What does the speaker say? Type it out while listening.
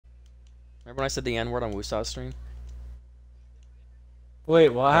Remember when I said the N-word on Woosaw's stream? Wait,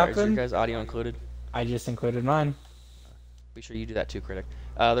 what Is your happened? guys' audio included? I just included mine. Be sure you do that too, Critic.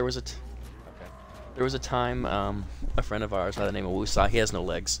 There was a time, a friend of ours by the name of Woosaw, he has no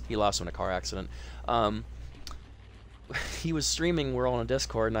legs. He lost him in a car accident. He was streaming, we're all on a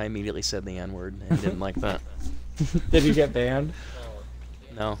Discord, and I immediately said the N-word, and he didn't like that. Did you get banned?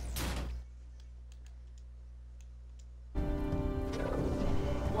 No.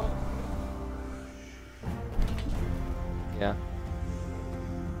 Yeah.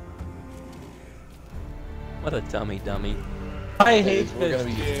 What a dummy. I hate We're this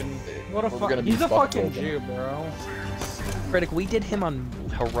gonna be- dude. What a we're fuck. gonna be He's a fucked fucking over. Jew, bro. Critic, we did him on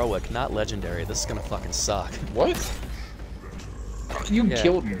Heroic, not Legendary. This is gonna fucking suck. What? You Yeah.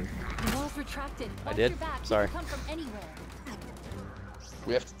 killed me. The wall's retracted. I Watch did? your back. He Sorry. can come from anywhere.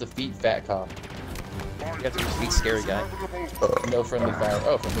 We have to defeat Fat Cop. You have to defeat Scary Guy. No friendly fire.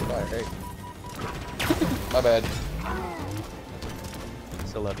 Oh, friendly fire. Great. My bad.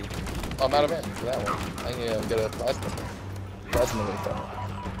 Still love you. Oh, I'm out of ammo for that one. I need to get a plasma leaf from it.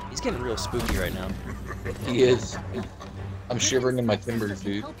 He's getting real spooky right now. He is. I'm shivering in my Sensor timbers,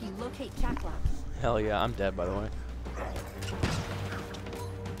 can dude. help you locate Jacklaps. Hell yeah, I'm dead by the way.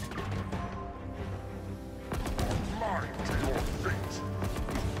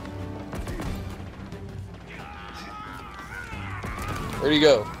 Where'd he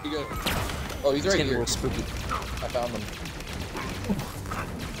go? Oh, he's He's right getting here. real spooky. I found him.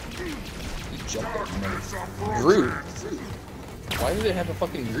 He jumped at me. Groot. Why did it have a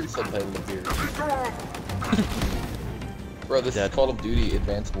fucking Groot subtitle up here? Bro, this Dead. is Call of Duty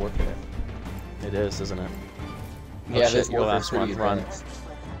Advanced Warfare. It is, isn't it? Yeah, shit, this your warfare's last pretty one, run. advanced.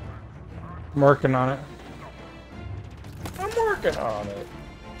 I'm working on it. I'm working on it.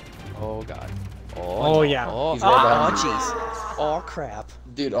 Oh god. Oh, yeah. Oh, He's right behind jeez. Oh crap.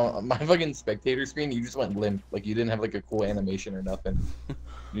 Dude, on my fucking spectator screen, you just went limp. Like, you didn't have, like, a cool animation or nothing.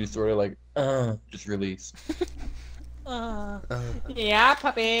 You just sort of, like, just release. Yeah,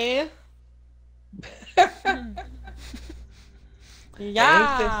 puppy.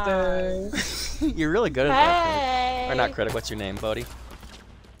 Hey, sister. You're really good at that. Critic. Or not Critic, what's your name, buddy?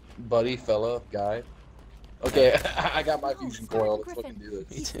 Buddy, fella, guy. Okay, I got my fusion coil. Let's fucking do this.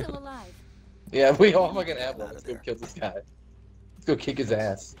 He's still alive. Yeah, we all fucking have one. Let's go kill this guy. Let's go kick his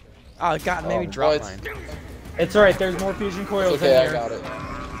ass. Oh god, maybe Oh, drop what? mine. It's alright, there's more fusion It's coils okay, in I here. got it.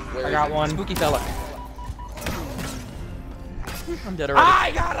 Where I is got it? one. Spooky fella. I'm dead already.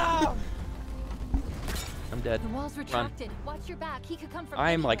 I got him! I'm dead. The wall's retracted. Watch your back. He could come from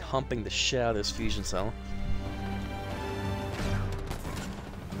I am like anywhere. humping the shit out of this fusion cell.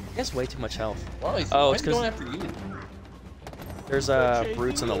 He has way too much health. Wow, he's Oh, why it's is he 'cause- going after you. There's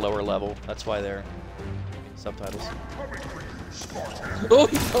brutes in the lower level. That's why they're subtitles. Oh,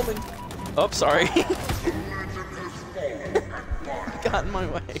 he's coming. Oh, sorry. Got in my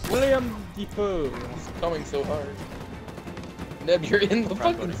way. William Defoe. He's coming so hard. Neb, you're in the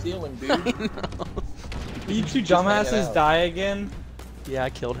Run, fucking buddy. ceiling, dude. I know. You two Just hanging dumbasses out. die again? Yeah, I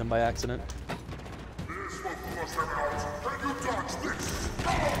killed him by accident.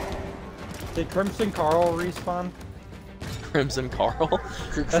 Did Crimson Carl respawn? Crimson Carl.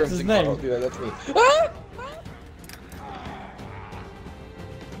 That's his name. Dude, that's me. Ah!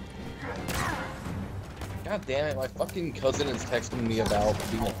 God damn it, my fucking cousin is texting me about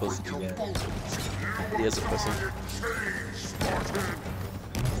being a pussy again. He is a pussy.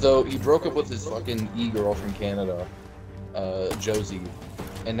 So, he broke up with his fucking e-girl from Canada, Josie.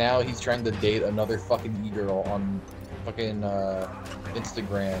 And now he's trying to date another fucking e-girl on fucking,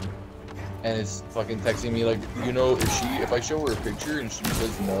 Instagram. And is fucking texting me like, you know, if I show her a picture and she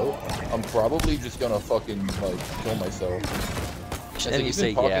says no, I'm probably just gonna fucking, like, kill myself. And so And you he's say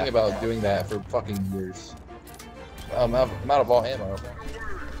been talking yeah. about doing that for fucking years. I'm out of all ammo.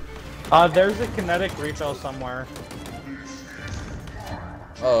 There's a kinetic refill somewhere.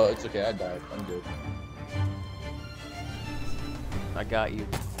 Oh, it's okay, I died. I'm good. I got you.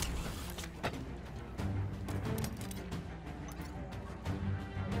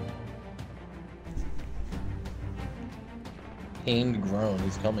 Pained groan,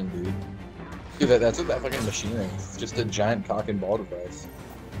 he's coming, dude. Dude, that's what that fucking machine is. It's just a giant cock and ball device.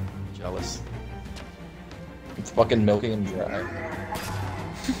 Jealous. It's fucking milking him dry.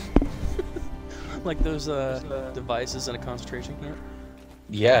 Like those devices in a concentration camp.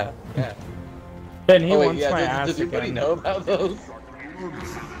 Yeah, yeah. Then he Oh wait, wants yeah, my ass does anybody again. know about those?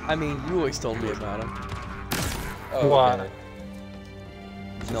 I mean, you always told me about them. Oh, What? okay.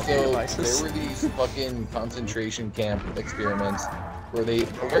 Milking So, devices. there were these fucking concentration camp experiments where they... Oh,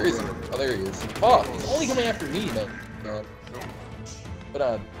 where is he? Oh, there he is. Fuck, he's only coming after me, man.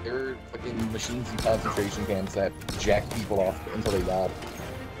 But there were fucking machines in concentration camps that jacked people off until they died.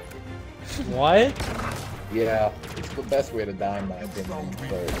 What? Yeah, it's the best way to die in my opinion,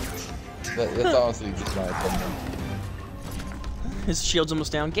 but that's honestly just my opinion. His shield's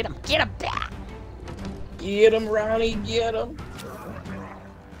almost down. Get him! Get him! Get him, Ronnie, get him!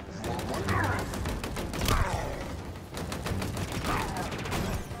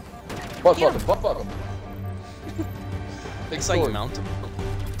 Fuck him, fuck him. It's like you mount him.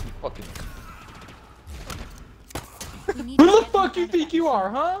 Fucking. Who the fuck you think you are,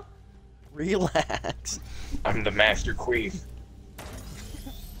 huh? Relax. I'm the master queef.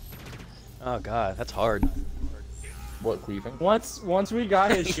 Oh god, that's hard. What queefing? Once we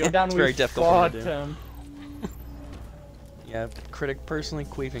got his shield down, It's we very difficult fought to do. him. Yeah, critic personally,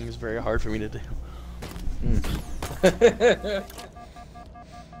 queefing is very hard for me to do.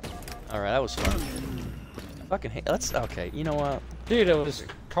 Alright, that was fun. Fucking hate. Let's. Okay, you know what? Dude, it was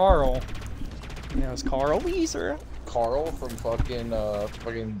Carl. Yeah, it was Carl Weezer. Carl from fucking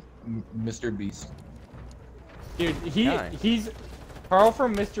Mr. Beast. Dude, Guy. he's Carl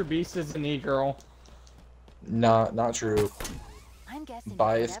from Mr. Beast is an e-girl. Not true. I'm guessing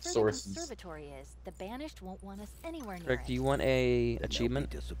Biased whatever sources. the conservatory is, the banished won't want us anywhere near Critic, do it. you want a achievement?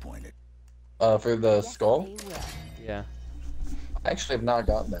 Disappointed. For the Yes, skull? they will. Yeah. I actually have not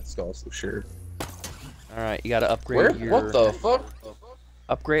gotten that skull, so sure. Alright, you gotta upgrade Where? your. What the fuck?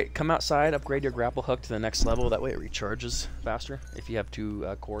 Upgrade. Come outside. Upgrade your grapple hook to the next level. That way it recharges faster. If you have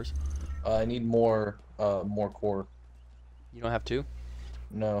 2 cores. I need more core. You don't have 2.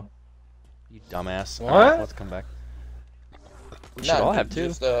 No. You dumbass. What? Alright, let's come back. We should Nah, all have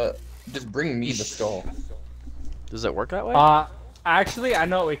 2. Just bring me the skull. Does it work that way? Actually, I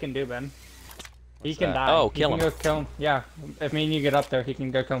know what we can do, Ben. He What's can that? die. Oh, He kill can him. go kill him. Yeah, if me and you get up there, he can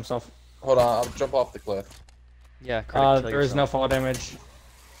go kill himself. Hold on, I'll jump off the cliff. Yeah. Critic, kill There is no yourself. fall damage.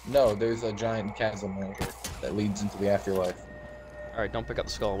 No, there's a giant chasm right here that leads into the afterlife. Alright, don't pick up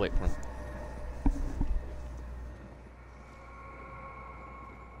the skull. Wait for him.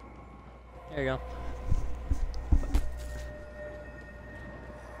 There you go.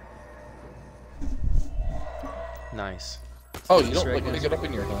 Nice. Oh, you don't Sure, I like pick guess. it up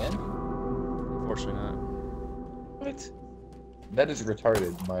in your hand? Unfortunately not. What? That is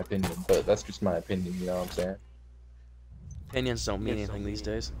retarded, in my opinion, but that's just my opinion, you know what I'm saying? Opinions don't mean anything these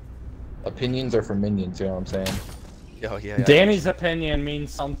days. Opinions are for minions, you know what I'm saying? Oh, yeah. Danny's opinion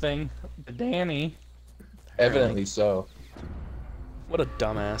means something. To Danny. Evidently so. What a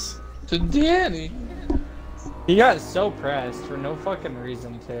dumbass. To Danny! He got so pressed for no fucking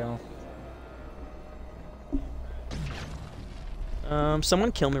reason, too.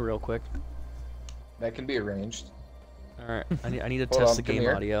 Someone kill me real quick. That can be arranged. Alright, I need to Hold test on, the come game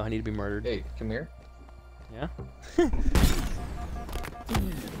here. audio. I need to be murdered. Hey, come here. Yeah?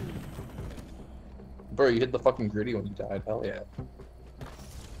 Bro, you hit the fucking gritty when you died. Hell yeah.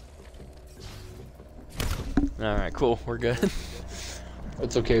 Alright, cool. We're good.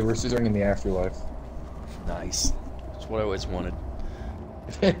 It's okay, we're scissoring in the afterlife. Nice. That's what I always wanted.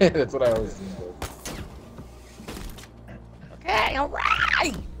 That's what I always dreamed of. Okay,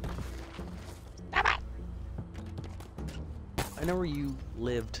 alright! I know where you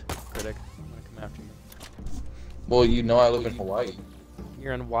lived, Critic. I'm gonna come after you. Well, you know I live in Hawaii.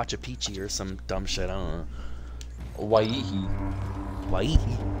 You're in Wachapichi or some dumb shit, I don't know. Waihi. Waihi.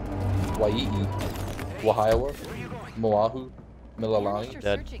 Waihi. Wahioa. Moahu. Unless Milalani. you're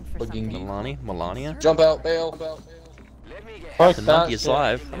Dead. searching for Bagingi. something. Melania? Jump out, bail. Fuck The that monkey is shit.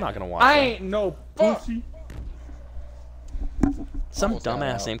 live. I'm not gonna watch I that. ain't no pussy. Some Almost got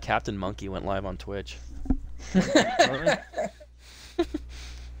dumbass out. named Captain Monkey went live on Twitch.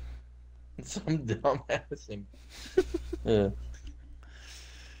 Some dumbass thing. Yeah.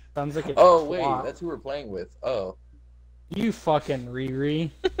 Sounds like a Oh, wait, twat. that's who we're playing with. Oh. You fucking Riri.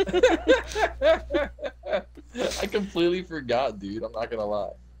 I completely forgot, dude. I'm not gonna lie.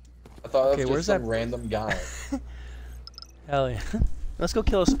 I thought that Okay, was where's just some that- random guy. Hell yeah. Let's go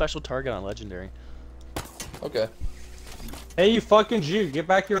kill a special target on Legendary. Okay. Hey, you fucking Jew, get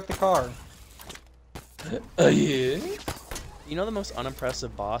back here with the car. Yeah? You know the most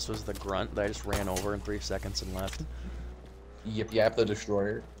unimpressive boss was the grunt that I just ran over in 3 seconds and left? Yip Yap the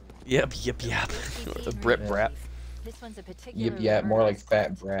Destroyer. Yep. A Brit Brap. This one's a particular. Yip Yap, more like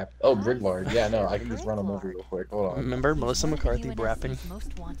Fat Brap. Oh, Briglard. Yeah, no, I can just run him over real quick. Hold on. Remember Melissa McCarthy brapping?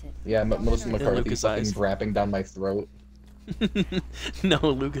 Most wanted. Yeah, Melissa McCarthy Lucas' fucking eyes. brapping down my throat. No,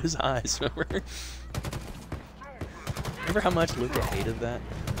 Luca's eyes, remember? Remember how much Luca hated that?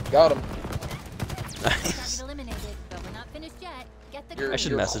 Got him. Nice. Target eliminated, but we're not finished yet. Get the You're- I should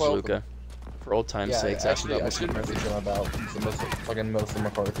you're message welcome. Luca. For old time's sake, actually, about I should Melissa message him about fucking Melissa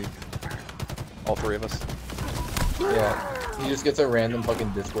McCarthy. all three of us. Yeah, he just gets a random fucking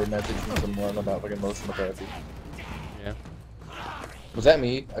Discord message from someone about fucking Melissa McCarthy. Yeah. Was that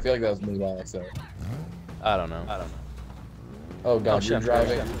me? I feel like that was me by accident. I don't know. Oh god, you're shit,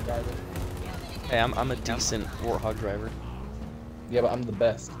 driving. Hey, I'm a decent warthog driver. Yeah, but I'm the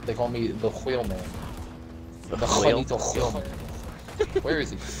best. They call me the whale man. The whale whale. man. Where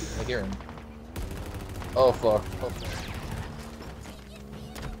is he? I hear him. Oh fuck.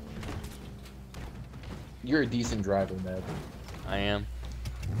 You're a decent driver, man. I am.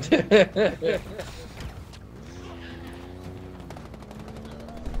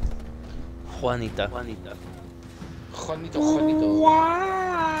 Juanita. Juanito.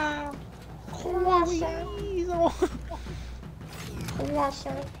 Wow.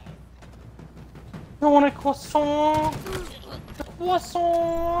 I want a croissant.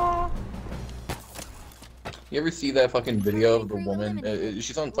 Croissant. You ever see that fucking video of the woman?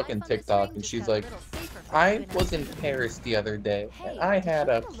 She's on fucking TikTok and she's like, I was in Paris the other day and I had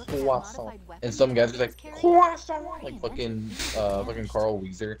a croissant. And some guys are like, croissant! Like fucking Carl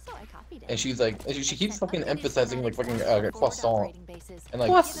Weezer. And she's like, she keeps fucking emphasizing like fucking croissant. And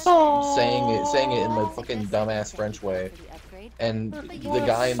like saying it in like fucking dumbass French way. And the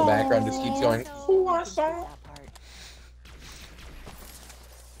guy in the background just keeps going, croissant!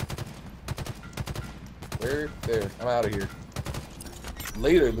 Where? There. I'm out of here.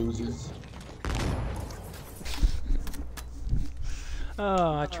 Later, losers.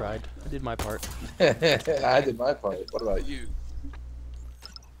 Oh, I tried. I did my part. I did my part. What about you?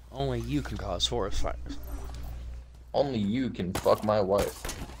 Only you can cause forest fires. Only you can fuck my wife.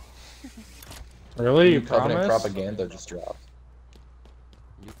 Really? New You Covenant promise? propaganda just dropped.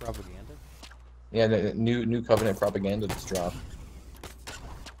 New propaganda? Yeah, new Covenant propaganda just dropped.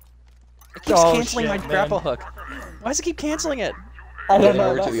 It keeps Oh, canceling my shit, grapple man. hook. Why does it keep canceling it? I don't Getting know.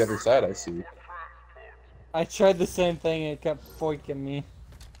 over to That's... the other side, I see. I tried the same thing and it kept foiking me.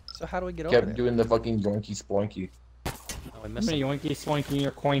 So how do we get over Kept there? doing the fucking yoinky sploinky. Oh, I I'm missed a it. yoinky swanky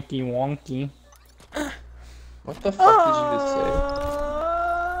or coinky wonky. What the fuck did you just say?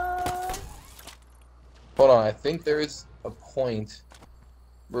 Hold on, I think there is a point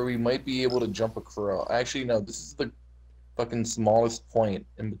where we might be able to jump across. Actually, no, this is the fucking smallest point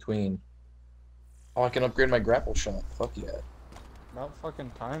in between. Oh, I can upgrade my grapple shot. Fuck yeah. About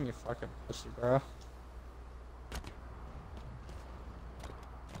fucking time, you fucking pussy, bro.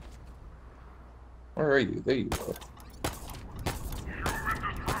 Where are you? There you go.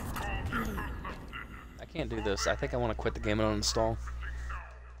 I can't do this. I think I want to quit the game and uninstall.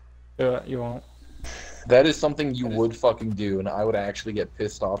 Do it, you won't. That is something you would fucking do, and I would actually get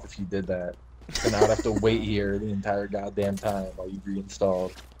pissed off if you did that. And I would have to wait here the entire goddamn time while you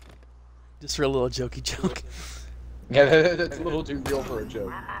reinstalled. Just for a little jokey joke. Yeah, that's a little too real for a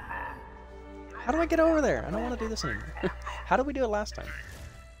joke. How do I get over there? I don't want to do this anymore. How did we do it last time?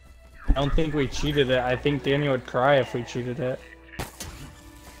 I don't think we cheated it. I think Daniel would cry if we cheated it.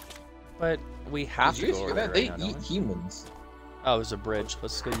 But we have Did to you go hear over that? there They right now, eat don't we? humans. Oh, there's a bridge.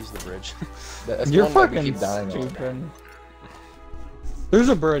 Let's go use the bridge. That's the You're one that we fucking keep dying on. stupid. There's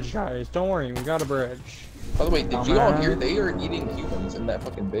a bridge, guys. Don't worry, we got a bridge. By the way, did you all hear Dumbass. they are eating humans in that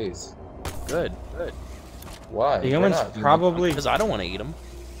fucking base? Good. Good. Why? The They're humans not human. probably. Because I don't want to eat them.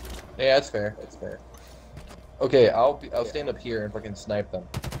 Yeah, that's fair. That's fair. Okay, I'll stand up here and fucking snipe them.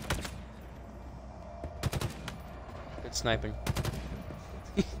 Good sniping.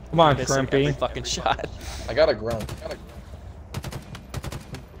 Come on, Missing every Shrimpy. fucking shot. I got a grunt.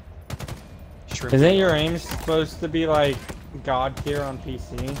 Shrimp. Isn't your aim supposed to be like God tier on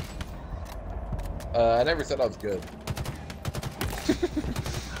PC? I never said I was good.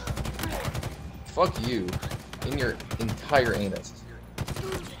 Fuck you. In your entire anus.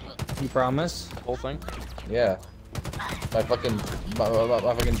 You promise? The whole thing? Yeah. My fucking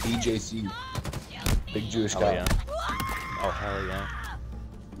BJC. Big Jewish Oh, guy. yeah. Oh, hell yeah.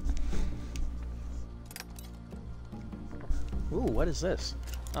 Ooh, what is this?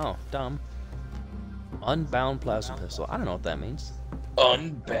 Oh, dumb. Unbound plasma pistol. I don't know what that means.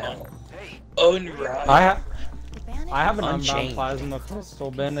 Unbound. Unrivaled. I have an unbound Unchained. plasma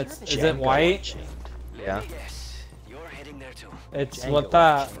pistol bin. Is it Django white? Unchained. Yeah. Yes, you're heading there too. It's Django what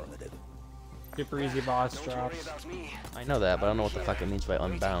that Unchained. super easy boss Don't worry drops. about me. I know that, but I don't know what the fuck it means by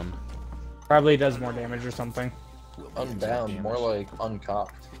unbound. Probably does more damage or something. Unbound. More like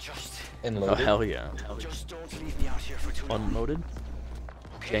uncocked. Just, Oh, Enloaded. hell yeah. just don't leave me out here for too long. Unloaded?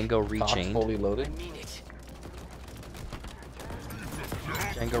 Django Cocked, rechained. fully loaded. I mean it.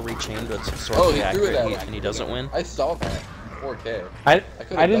 Django rechained, but it's sort Oh, of he threw it accurate, at and he doesn't win. I saw that. 4K. I could've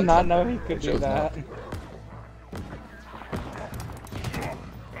did done not know something. he could I do chose that. not.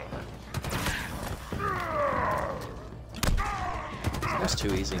 That's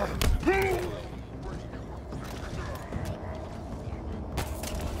too easy.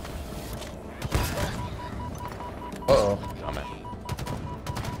 Uh-oh. Damn it.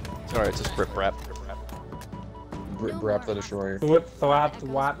 It's alright, it's just rip rap. Brap the Destroyer. Whip, thwap,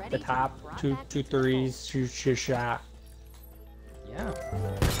 thwap, the top, two threes, shoot, shot. Yeah.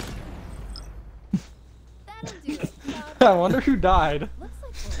 That'll do it. I wonder who died. Looks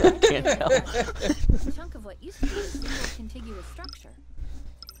like we're Can't tell. a chunk of what used to be a single contiguous structure.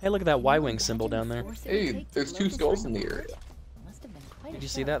 Hey, look at that Y-wing symbol down there. Hey, there's 2 skulls in the area. Must have been quite a Did you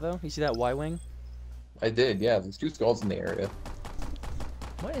see show. that though? You see that Y-wing? I did, yeah. There's 2 skulls in the area.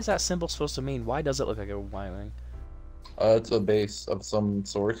 What is that symbol supposed to mean? Why does it look like a Y-wing? It's a base of some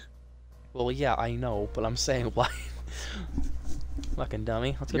sort. Well, yeah, I know, but I'm saying why? Fucking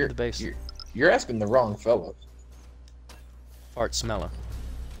dummy. Let's go to the base. You're asking the wrong fella. Fart smeller.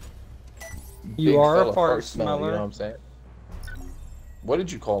 You Big are a fella, fart smeller, you smeller. know what I'm saying? What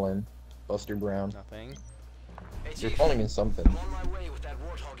did you call in, Buster Brown? Nothing. Hey, You're Chief, calling in something. I'm on my way with that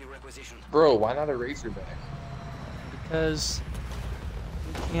warthog requisition. Bro, why not a Razorback? Because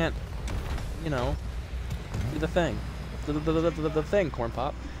we can't, you know, do the thing. The thing, corn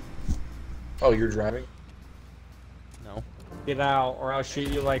pop. Oh, you're driving? No. Get out, or I'll shoot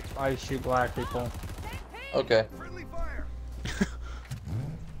you like I shoot black people. Okay.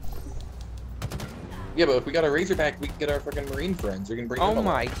 Yeah, but if we got a Razorback, we can get our fucking Marine friends. We can bring them Oh along.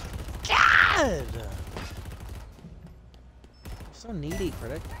 my god! So needy,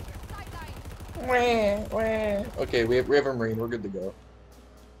 critic. Okay, we have a Marine. We're good to go.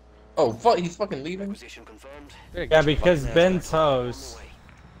 Oh, fuck, he's fucking leaving? Requisition confirmed. Critic, Yeah, get your because fucking ass Ben's back. host.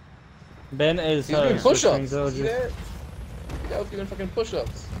 Ben is He's doing host. which push-ups. means they'll See just- that? Yeah, I was doing fucking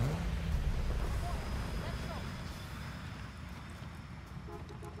push-ups.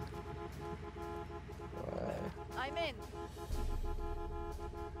 I'm in.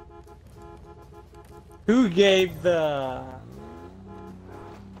 Who gave the?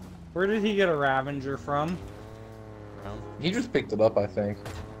 Where did he get a Ravager from? Brown. He just picked it up, I think.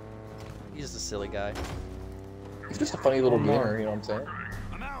 He's just a silly guy. He's just a funny little One more. gamer, you know what I'm saying?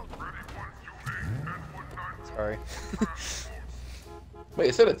 Sorry. Wait,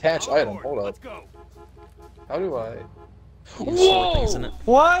 it said attach item. Hold up. How do I? You sword things in it.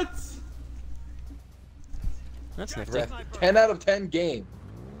 What? That's nifty. Ref, 10 out of 10 game.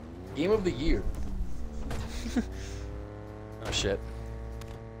 Game of the year. Oh shit.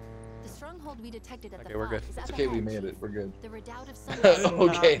 The stronghold we detected at Okay, the we're good. is at It's the okay, we hedge. made it. We're good. The redoubt of sunlight.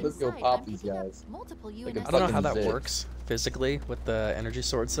 Okay, let's go Inside, pop I'm these picking up guys. Multiple Like a UNSC I don't know how fucking that zit. works physically with the energy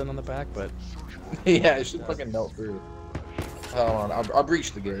sword sitting on the back, but Yeah, it should fucking melt through. Hold on, I'll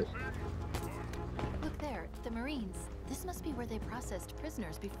breach the gate. Look there, the Marines. This must be where they processed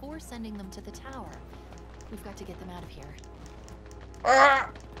prisoners before sending them to the tower. We've got to get them out of here. Ah!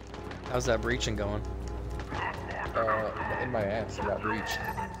 how's that breaching going? In my ass, I got breached.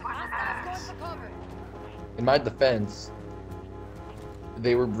 In my defense,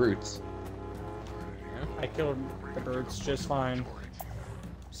 they were brutes. I killed the birds just fine.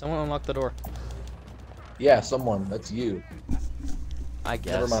 Someone unlock the door. Yeah, someone. That's you. I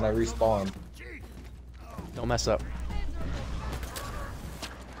guess. Never mind, I respawned. Don't mess up.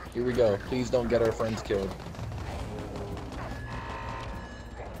 Here we go. Please don't get our friends killed.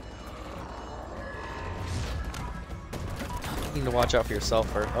 You need to watch out for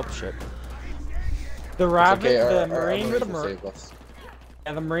yourself or oh shit. The It's Raven, okay, the our Marine with the Marines will Mar save us.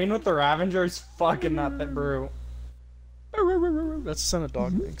 yeah, the Marine with the Ravager is fucking not that brute. That's the son of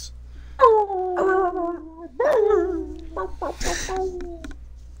dog things.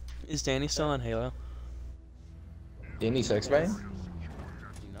 Is Danny still on Halo? Danny Sexbang? Do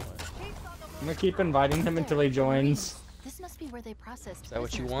you know it? I'm gonna keep inviting him until he joins. This must be where they processed Is that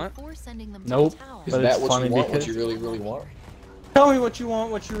what you prisoners want? before sending them Nope. to the tower. Is But that it's what funny you want? because- What you really, really want? Tell me what you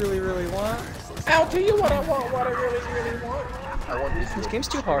want, what you really, really want. I'll tell you what I want, what I really, really want. I want Israel. This game's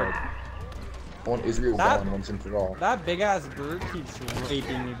too hard. I want Israel That- gone once and for all. That big ass bird keeps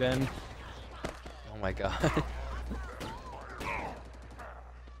raping me, Ben. Oh my god.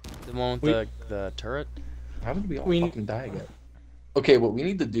 The one with We- the turret? How did we all We- fucking die again? Okay, what we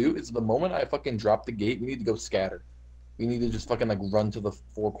need to do is the moment I fucking drop the gate, we need to go scatter. We need to just fucking like run to the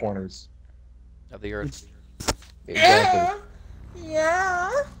 4 corners. Of the earth. Exactly.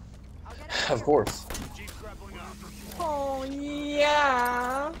 Yeah. Of course. Oh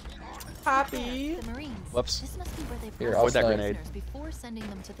yeah. Happy. The Marines. Whoops. This must be where they Here, processed I'll Avoid that snipe. grenade. prisoners before sending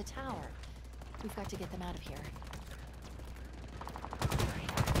them to the tower. We've got to get them out of here.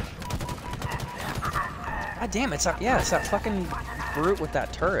 God damn, it's that, yeah, it's that fucking brute with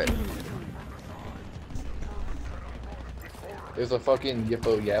that turret. There's a fucking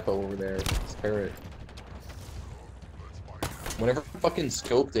Yippo Yappo over there. It's parrot. Whenever I'm fucking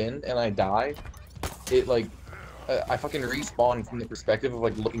scoped in and I die, it like I fucking respawn from the perspective of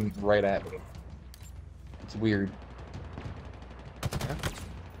like looking right at me. It's weird. Yeah.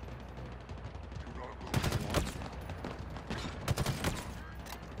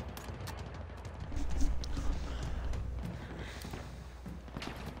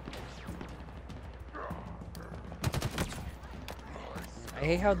 I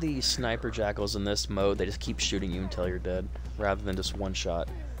hate how the sniper jackals in this mode, they just keep shooting you until you're dead, rather than just one shot.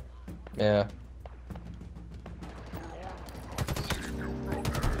 Yeah.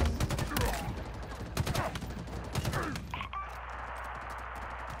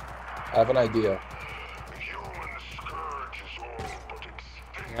 I have an idea.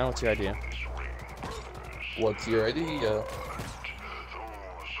 Yeah, what's your idea? What's your idea?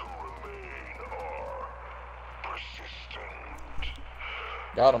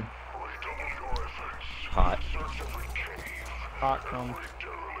 Got him. Hot. Hot come.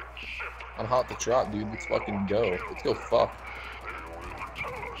 I'm hot to trot, dude. Let's fucking go. Let's go fuck.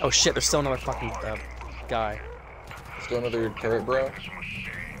 Oh shit, there's still another fucking guy. Let's go another turret, bro.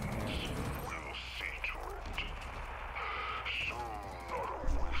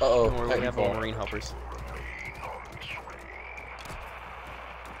 Uh-oh. Don't worry, we have all Titanfall. marine helpers.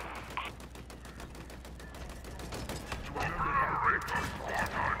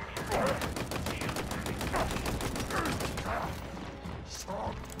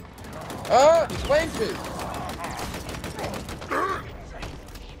 Ah! He flanked me!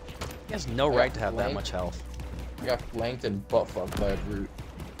 He has no right to have that much health. I got flanked and butt fucked by a brute.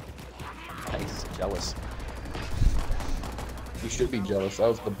 Nice. Jealous. You should be jealous. That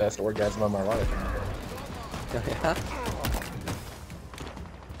was the best orgasm of my life. Yeah.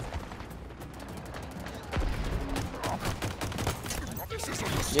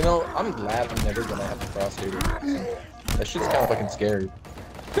 You know, I'm glad I'm never gonna have a prostate. That shit's kind of fucking scary.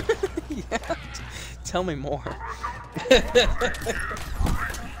 Yeah. Tell me more.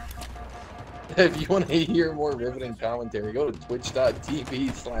 If you want to hear more riveting commentary, go to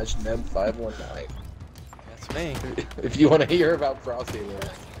twitch.tv/neb519. That's me. If you want to hear about prostate.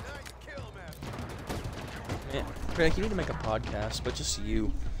 Man, Craig, you need to make a podcast, but just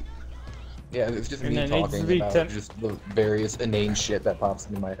you. Yeah, it's just And me it needs to talking be about just the various inane shit that pops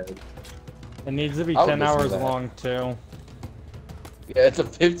into my head. It needs to be I would 10 listen to hours that. long too. Yeah, it's a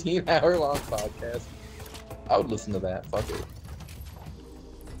 15-hour long podcast. I would listen to that. Fuck it.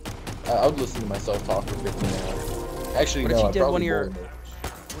 I would listen to myself talk for 15 hours. Actually, What no, if you I'd did probably one of your- bore me.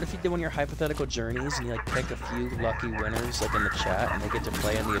 What if you did one of your hypothetical journeys and you like pick a few lucky winners like in the chat and they get to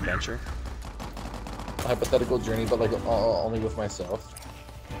play in the adventure? A hypothetical journey, but like only with myself.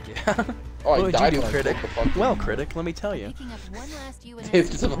 Yeah. Oh, What I would died you do, when I Critic? broke the fucking- Well, Critic, let me tell you. Picking up one last UNS It's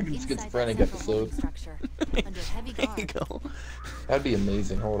just a signal fucking inside the schizophrenic central episode. holding structure, under heavy There you guard. go. That'd be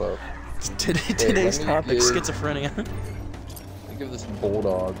amazing. Hold up. Today's let me topic, give- schizophrenia. Let me give this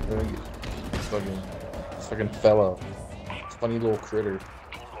bulldog. Let me get this fucking fella. This funny little critter.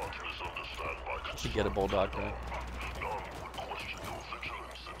 Should get a bulldog though.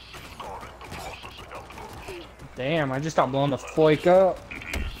 Damn, I just got blown the flake up.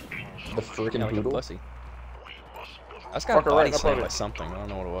 The freaking Yeah, like a poodle. pussy. I just got Fucker body right up slammed on by it. something. I don't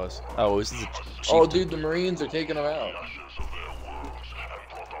know what it was. Oh, it was the chief. Oh, dude, the Marines are taking him out.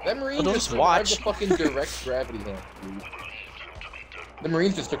 That Marine don't just just survived watch. the fucking direct gravity hit, dude. The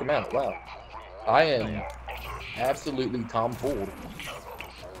Marines just took him out. Wow. I am absolutely tomfooled.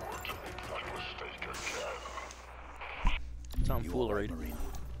 Tomfoolery.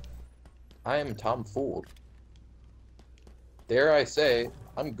 I am tomfooled. Dare I say,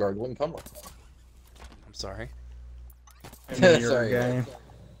 I'm gargling cum. I'm sorry. You're Sorry. gay.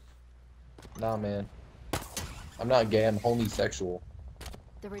 Nah, man. I'm not gay. I'm homosexual.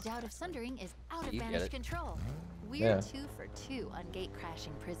 The redoubt of Sundering is out of You get banished it. control. We're Yeah. 2 for 2 on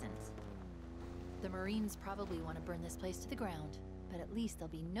gate-crashing prisons. The Marines probably want to burn this place to the ground, but at least there'll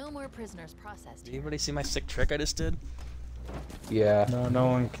be no more prisoners processed Did here. anybody see my sick trick I just did? Yeah. No, no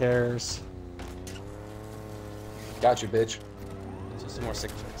one cares. Gotcha, bitch. Let's do some more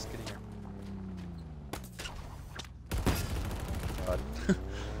sick tricks. Get in here. God.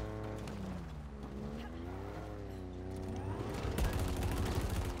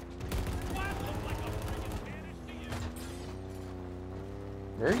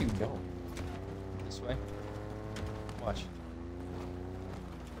 Where are you going? This way. Watch.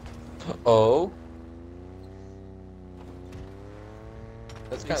 Oh.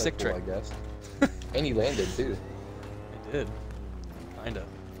 That's Big kind sick of cool, trick. I guess. And he landed too. I did. Kinda.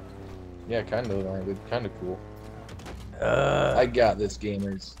 Yeah, kind of landed. Kind of cool. I got this,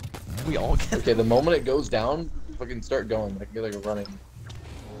 gamers. We all get Okay, the moment it goes down, fucking start going. I can get like running.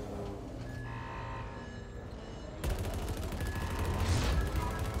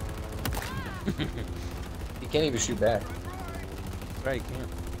 He can't even shoot back. Right, you can't.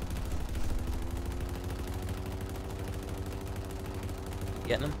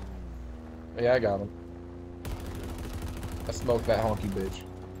 Getting him? Yeah, I got him. I smoked that honky bitch.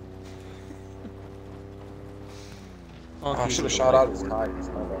 Oh, I should have shot out his tires.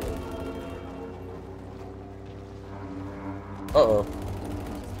 Uh-oh.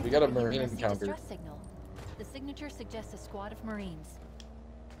 We got a marine encounter. Distress signal. The signature suggests a squad of Marines.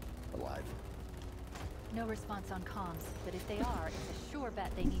 Alive. No response on comms, but if they are, it's a sure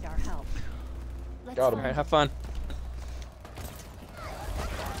bet they need our help. Let's Got 'em. Alright, have fun.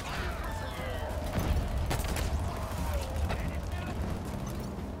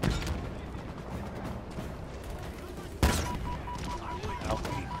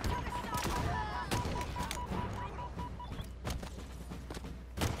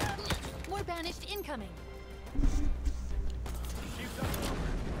 More banished incoming.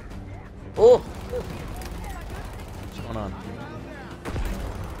 Oh! What's going on?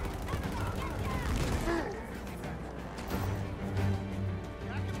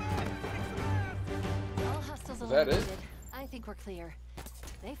 All hostiles Is that it? eliminated. I think we're clear.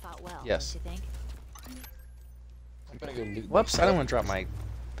 They fought well, Yes. don't you think? I'm gonna go loot. Whoops, I don't want to drop my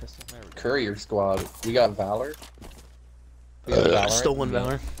pistol. There we go. Courier squad. We got Valor. We got Valorant. Stolen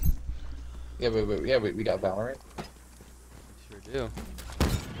Valor. Yeah, we got Valorant. Sure do.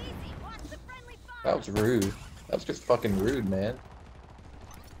 That was rude. That was just fucking rude, man.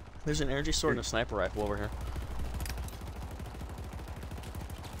 There's an energy sword and a sniper rifle over here.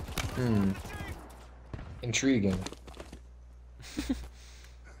 Hmm. Intriguing.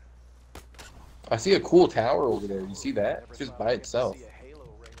 I see a cool tower over there. You see that? It's just by itself.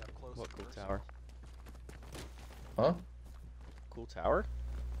 What cool tower? Huh? Cool tower?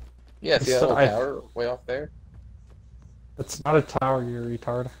 Yeah, see that So little I- tower way off there? It's not a tower, you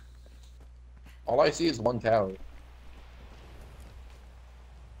retard. All I see is one tower.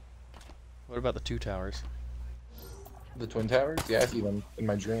 What about the two towers? The Twin Towers? Yeah, I see them in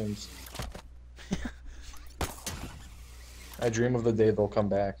my dreams. I dream of the day they'll come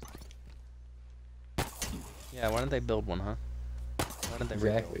back. Yeah, why didn't they build one, huh? Why didn't they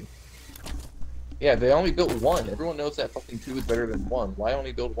rebuild? Exactly. Yeah, they only built one. Everyone knows that fucking 2 is better than 1. Why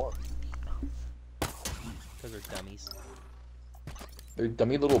only build 1? Because they're dummies. They're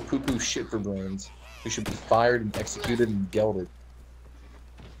dummy little poo-poo shit for brains who should be fired and executed and gelded.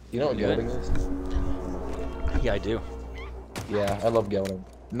 You know what Yeah. gelding is? Yeah, I do. Yeah, I love gelding.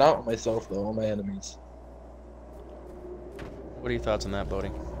 Not myself, though. All my enemies. What are your thoughts on that,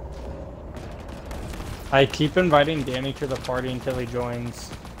 Bodie? I keep inviting Danny to the party until he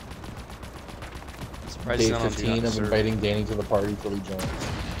joins. Surprised Day he's not on Do 15 Not of Disturb. inviting Danny to the party till he joins.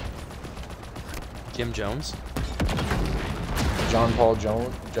 Jim Jones? John Paul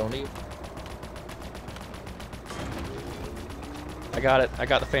Joni? I got it. I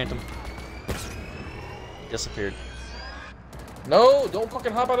got the Phantom. Disappeared. No! Don't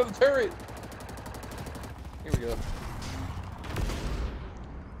fucking hop out of the turret! Here we go.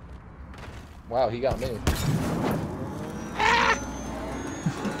 Wow, he got me.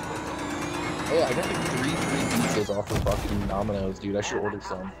 Oh yeah, I got like 3 free pizzas off of fucking Domino's, dude. I should order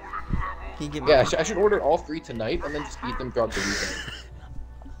some. Can you give me Yeah, I should order all 3 tonight and then just eat them throughout the weekend.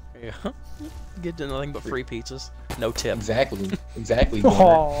 Yeah. Get to nothing but free pizzas. No tip. Exactly. Exactly. gamer.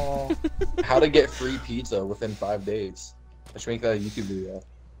 Oh, How to get free pizza within 5 days. I should make that a YouTube video.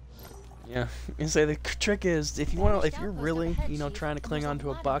 Yeah. And say the trick is, if you want, if you're really, you know, trying to cling on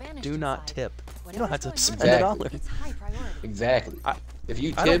to a buck, do not tip. You don't have to spend a dollar. Exactly. It's high priority. Exactly. I- If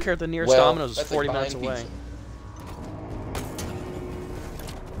you tip, I don't care if the nearest well, Domino's is that's 40 like minutes buying away. pizza.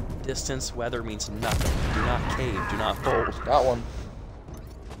 Distance, weather means nothing. Do not cave. Do not fold. Got one.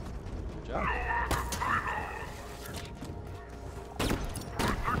 Good job.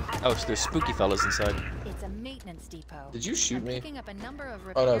 Oh, so there's spooky fellas inside. It's a maintenance depot. Did you shoot I'm me? picking up a number of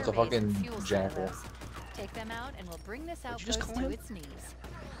Oh, no, it's a repair bays and fucking fuel jackal. silos. Take them out and we'll bring this What'd you just outpost call to him? its knees.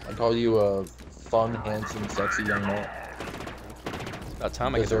 I call you a fun, handsome, sexy young man. It's about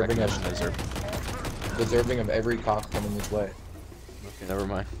time I get the Deserving of- recognition I deserve. Deserving of every cock coming this way. Okay, never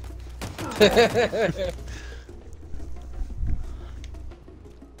mind.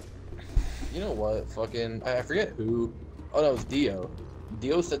 You know what? Fucking, I forget who. Oh no, it was Dio.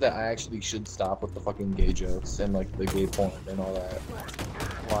 Dio said that I actually should stop with the fucking gay jokes and like the gay porn and all that.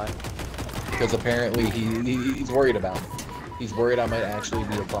 Why? because apparently he's worried about it. He's worried I might actually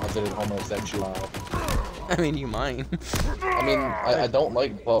be a closeted homosexual. I mean, you might. I mean, I don't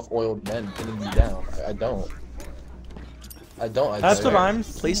like buff oiled men pinning me down. I don't. That's what I'm.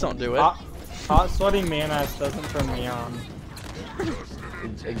 Please don't do it. Hot sweaty man ass doesn't turn me on.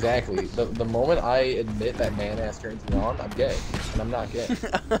 Exactly. The moment I admit that man ass turns me on, I'm gay, and I'm not gay.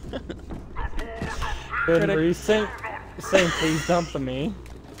 Ben, were you saying please dump me?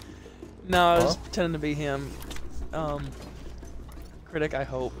 No, I was pretending to be him. Critic, I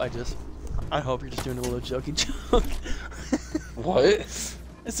hope you're just doing a little jokey joke. What?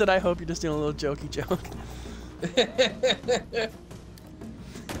 I said I hope you're just doing a little jokey joke.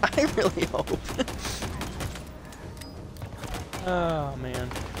 I really hope. Oh man.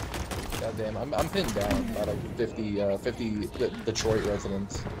 Goddamn, I'm pinned down by like 50 Detroit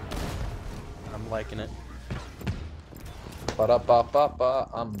residents. I'm liking it. Ba-da-ba-ba-ba,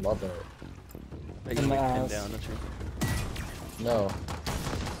 I'm loving it. You're gonna be pinned down, don't you? No.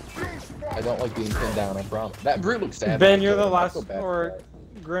 I don't like being pinned down, I promise. That brute looks sad. Ben, you're the last, or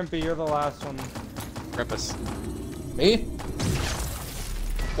Grimpy, you're the last one. Grimpus. Me?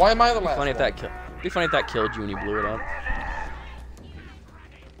 Why am I the last Funny if one? that It'd be funny if that killed you when you blew it up.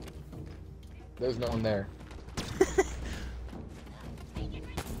 There's no one there.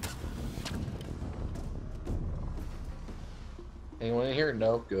 Anyone in here?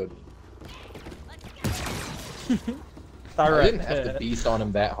 No? Good. I didn't have to beast on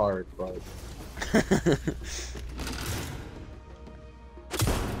him that hard, but...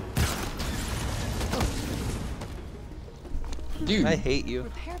 Dude. I hate you.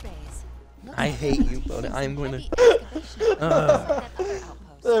 Repair bays. I hate you, Boda. I'm going to...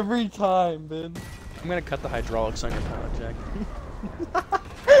 Every time, Ben. I'm going to cut the hydraulics on your pallet jack.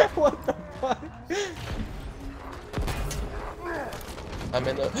 What the fuck? I'm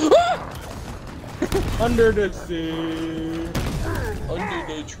in the... Under the sea. Under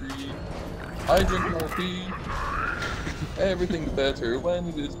the tree. I drink more tea. Everything's better when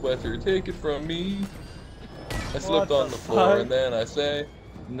it is wetter. Take it from me. I slipped on the floor and then I say,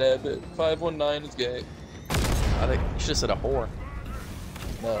 Nebbit 519 is gay. I think you should have said a whore.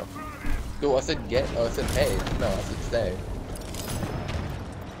 No. Cool, I said get. Oh, I said hey. No, I said stay.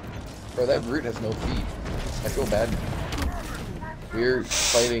 Bro, that brute has no feet. I feel bad. We're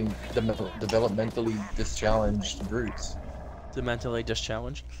fighting developmentally dischallenged brutes. Mentally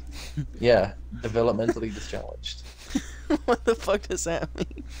dischallenged? Yeah, developmentally dischallenged. What the fuck does that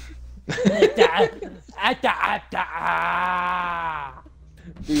mean?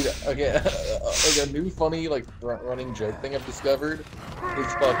 Dude, okay, like a new funny like running joke thing I've discovered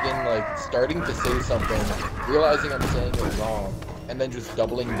is fucking like starting to say something, realizing I'm saying it wrong, and then just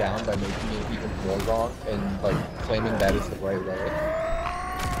doubling down by making it even more wrong and like claiming that is the right way.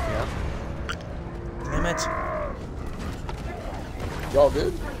 Yeah. Damn it. Y'all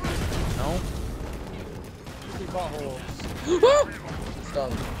good? No?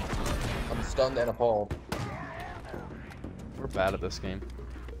 Stunned. I'm stunned and appalled. We're bad at this game.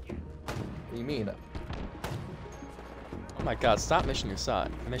 What do you mean? Oh my god, stop missing your shot.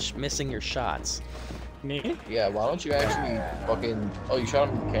 Missing your shots. Me? Yeah, why don't you actually fucking... Oh, you shot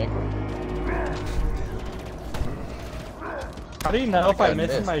him in the canker. How do you know if I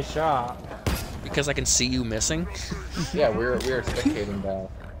missed my shot? Because I can see you missing? Yeah, we're spectating now.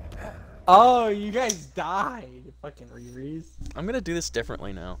 Oh, you guys died. Fucking Riri's. I'm gonna do this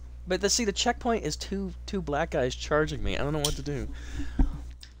differently now. But see, the checkpoint is two black guys charging me. I don't know what to do.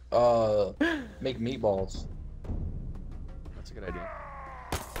 Make meatballs. That's a good idea.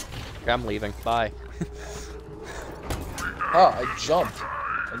 Okay, I'm leaving. Bye. Ah, I jumped.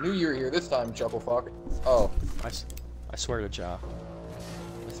 I knew you were here this time, Chucklefuck. Oh. I swear to Jah.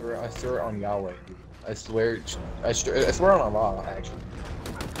 I swear on Yahweh. I swear on Allah, actually.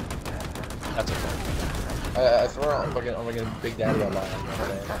 That's okay. I swear on fucking Big Daddy Allah.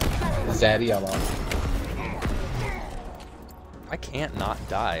 Zaddy Allah. I can't not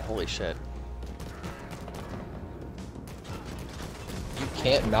die. Holy shit. You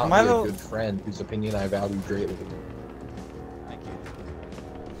can't not be a good friend whose opinion I value greatly. Thank you.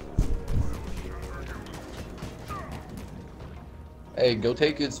 Hey, go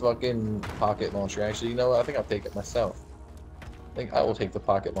take his fucking pocket launcher. Actually, you know what? I think I'll take it myself. I think I will take the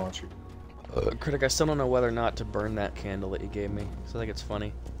pocket launcher. Critic, I still don't know whether or not to burn that candle that you gave me. So I think it's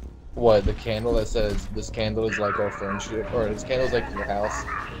funny. What, the candle that says, this candle is like our friendship, or this candle is like your house.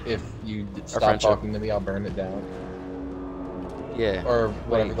 If you stop talking to me, I'll burn it down. Yeah. Or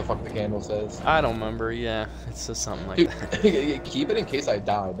whatever the fuck the candle says. I don't remember, yeah. It says something like that. Keep it in case I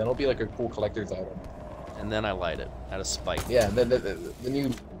die, then it'll be like a cool collector's item. And then I light it, out of spite. Yeah, then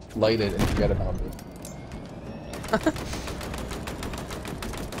you light it and forget about it.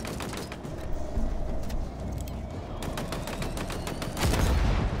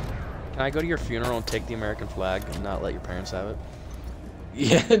 Can I go to your funeral and take the American flag and not let your parents have it?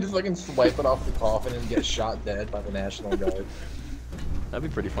 Yeah, just fucking swipe it off the coffin and get shot dead by the National Guard. That'd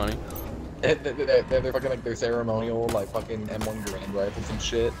be pretty funny. They're fucking like their ceremonial, like fucking M1 Grand rifles and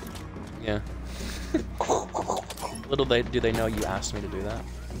shit. Yeah. Little do they know you asked me to do that.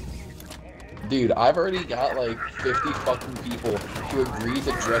 Dude, I've already got like 50 fucking people who agree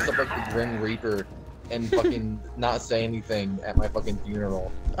to dress up like the Grim Reaper and fucking not say anything at my fucking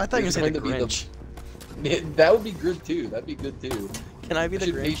funeral. I thought you were saying the Grinch. That would be good too. That'd be good too. Can I be the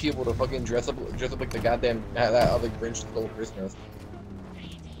should pay Grinch? people to fucking dress up like the goddamn that other Grinch stole Christmas.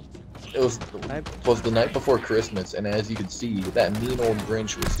 It was the night before Christmas, and as you could see, that mean old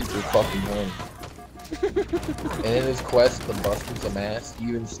Grinch was super fucking horny. And in his quest to bust him some ass, he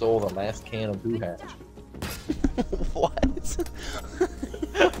even stole the last can of Who Hatch. What?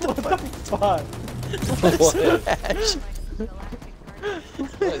 What the fuck? What's Who Hatch?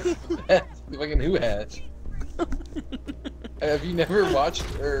 That's fucking Who Hatch. Have you never watched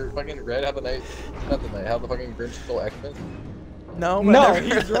or fucking read how how the fucking Grinch stole Xmas? No, but No, I never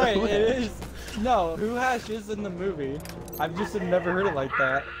he's heard of right. Who It Hatch. is. No, Who Hash is in the movie. I've just never heard it like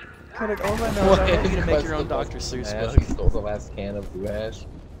that. Critic, all I know is I want you to make your own Dr. Seuss book. He stole the last can of Who Hatch.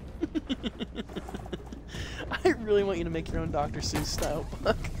 I really want you to make your own Dr. Seuss style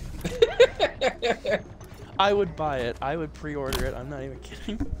book. I would buy it. I would pre-order it. I'm not even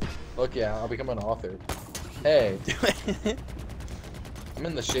kidding. Look, yeah, I'll become an author. Hey, Do it. I'm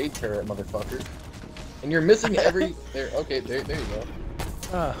in the shade turret, motherfucker. And you're missing every... Okay, there you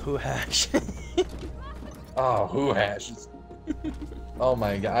go. Who Hash. Oh, Who Hash. Oh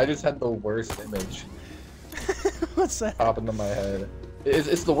my god, I just had the worst image What's that? pop into my head.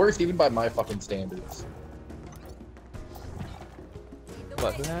 It's the worst even by my fucking standards.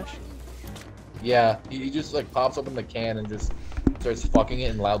 What, Who Hash? Yeah, he just like pops open the can and just starts fucking it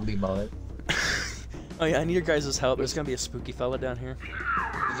and loudly moan it. Oh yeah, I need your guys' help. There's gonna be a spooky fella down here.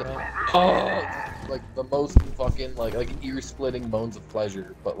 He's like, oh, like the most fucking like ear-splitting moans of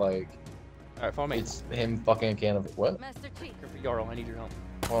pleasure, but like Alright, follow me. it's him fucking a can of what? Master Chief. Yarl, I need your help.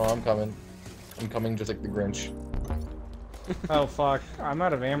 Oh, I'm coming. I'm coming just like the Grinch. Oh fuck, I'm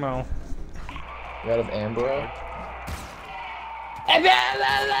out of ammo. You out of Ambro?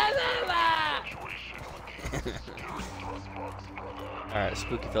 Alright,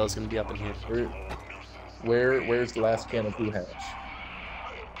 spooky fella's gonna be up in here. Where's the last can of Who Hatch?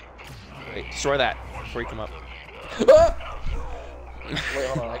 Wait, destroy that before you come up. Ah! Wait,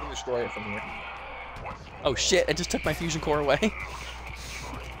 hold on, I can destroy it from here. Oh shit, it just took my fusion core away.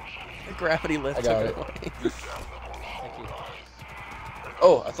 The gravity lift I took got it it. away. Thank you.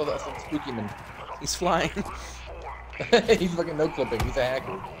 Oh, I saw that Spooky Man. He's flying. He's fucking no clipping. He's a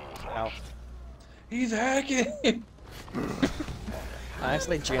hacker. Ow. He's hacking. I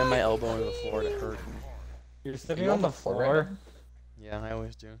actually jammed my elbow into the floor and it hurt. You're sitting You on the on the floor floor. right Yeah, I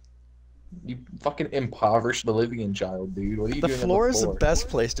always do. You fucking impoverished Bolivian child, dude. What are you The doing floor on is the the floor? best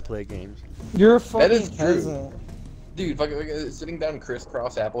place to play games. You're a fucking is true. peasant. Dude, fucking sitting down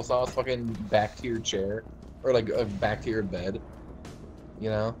crisscross applesauce, fucking back to your chair. Or like back to your bed. You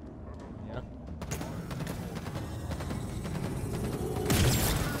know? Yeah.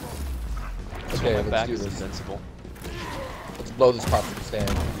 Okay, My let's back do is this. invincible. Let's blow this popsicle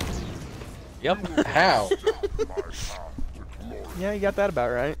stand. Yep. How? Yeah, you got that about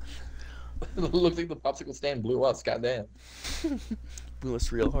right. Looks like the popsicle stand blew us, goddamn. Blew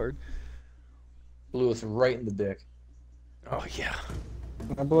us real hard. Blew us right in the dick. Oh yeah.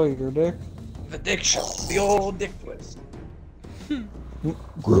 Can I blow your dick? The dick shot. The old dick twist.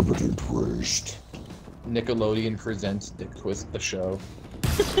 Gravity twist. Nickelodeon presents Dick Twist the show.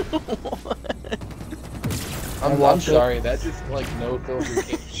 What? I'm watched it. sorry, that just like no filter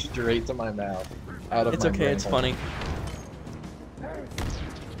came straight to my mouth. Out of It's my okay, brain it's hole. funny.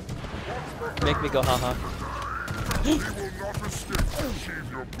 Make me go haha.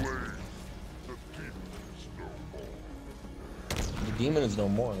 The demon is no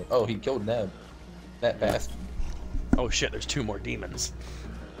more. Oh, he killed Ned. That bastard. Oh shit, there's 2 more demons.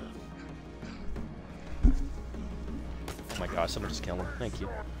 Oh my gosh, someone just killed him. Thank you.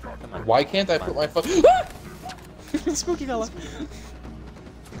 Come on. Why can't I put my fuck? Spooky fella.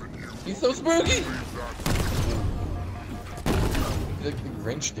 He's so spooky! He's like the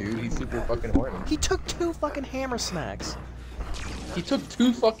Grinch, dude. He's super fucking horny. He took 2 fucking hammer smacks. He took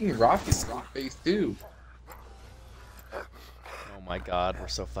 2 fucking rockets in his face, too. Oh my god, we're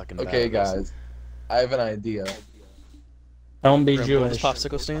so fucking bad Okay, at this. guys. I have an idea. Don't be This Jewish.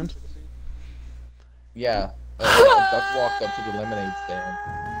 popsicle stand. Yeah. Duck walked up to the lemonade stand.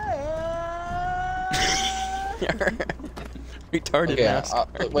 Retarded Okay, mask.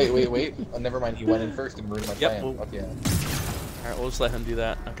 wait. Never mind. He went in first and ruined my plan. well- Fuck yeah. Alright, we'll just let him do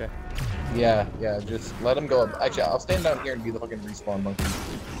that. Okay. Yeah. Just let him go up. Actually, I'll stand down here and be the fucking respawn monkey.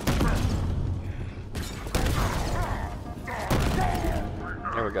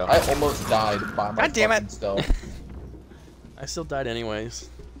 There we go. I almost died by my God damn it. fucking stealth. I still died anyways.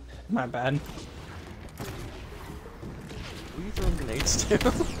 My bad. Who are you throwing grenades to?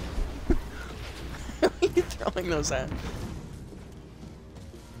 Who are you throwing those at?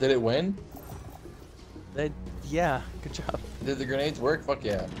 Did it win? Yeah, good job. Did the grenades work? Fuck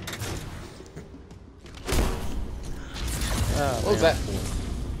yeah. Oh, What was that for?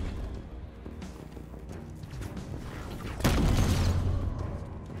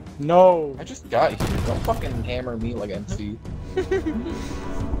 No. I just got here. Don't fucking hammer me like MC.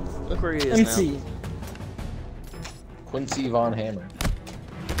 Look where he is MC. now. Quincy Von Hammer.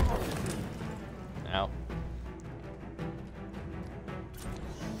 Ow.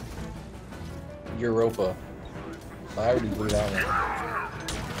 Europa. I already blew that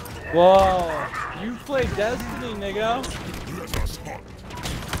one. Whoa. You play Destiny, nigga.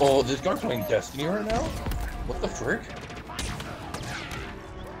 Oh, this guy's playing Destiny right now? What the frick?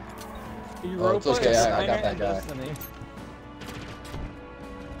 Europa it's okay, is I got playing that guy. Destiny.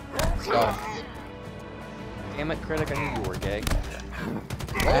 Go. Damn it, Critic, I knew you were gay.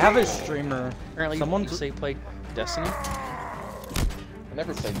 I have a streamer. Apparently, Someone you say you played Destiny? I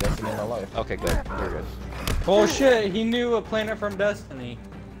never played Destiny in my life. Okay, good. Very good. Bullshit, he knew a planet from Destiny.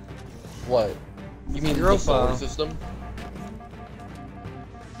 What? You mean Europa. the solar system?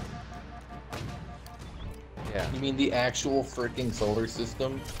 Yeah. You mean the actual freaking solar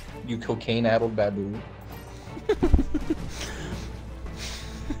system? You cocaine-addled baboon?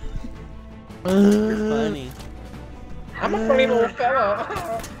 You're funny. I'm a funny little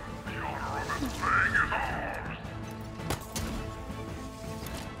fella.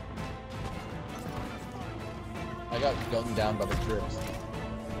 I got gunned down by the trips.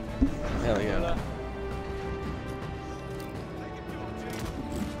 Hell yeah.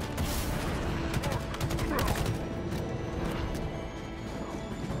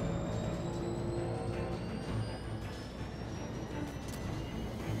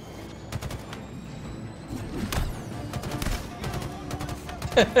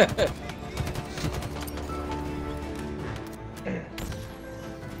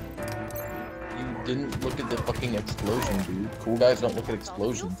 You didn't look at the fucking explosion, dude. Cool guys don't look at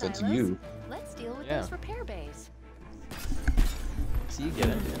explosions. That's you. Let's deal with Yeah. those repair bays. See, you get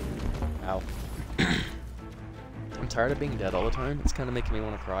it. Ow. I'm tired of being dead all the time. It's kind of making me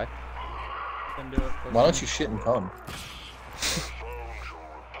want to cry. Then do it. Why don't you shit and come?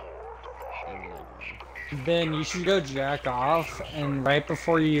 Ben, you should go jack off, and right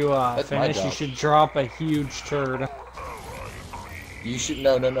before you That's my finish, you job. should drop a huge turd. You should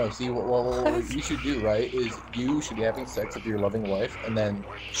no. See, what you should do, right, is you should be having sex with your loving wife, and then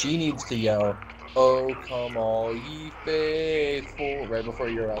she needs to yell, "Oh, come all ye faithful," right before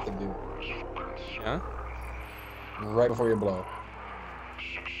you're about to do. Yeah? Right before you blow.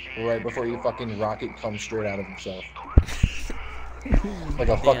 Right before you fucking rocket comes straight out of himself. Like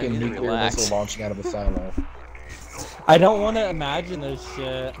a fucking you need to nuclear relax. missile launching out of a silo. I don't want to imagine this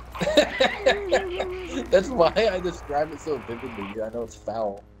shit. That's why I describe it so vividly. I know it's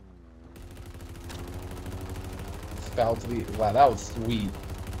foul. It's foul to be. Wow, that was sweet.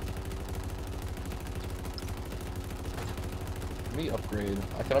 Let me upgrade.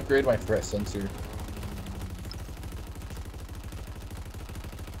 I can upgrade my threat sensor.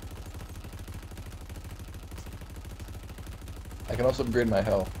 I can also upgrade my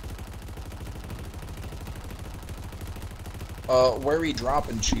health. Where are we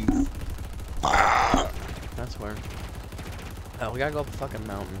dropping, Chief? That's where. Oh, we gotta go up a fucking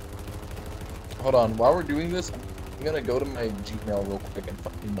mountain. Hold on, while we're doing this, I'm gonna go to my Gmail real quick and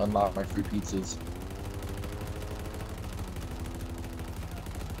fucking unlock my free pizzas.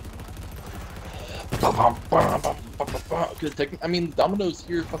 Good I mean, Domino's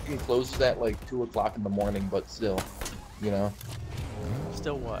here fucking closes at like 2 o'clock in the morning, but still, you know.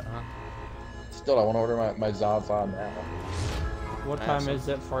 Still what, huh? Still, I want to order my Zaza now. What time Awesome. is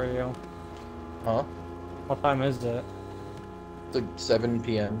it for you? Huh? What time is it? It's like 7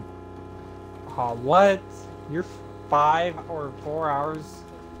 p.m. What? You're 5 or 4 hours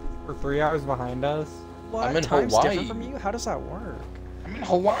or 3 hours behind us? What? I'm in Time's Hawaii. different from you? How does that work? I'm in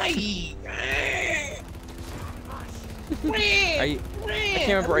Hawaii! Are you? I can't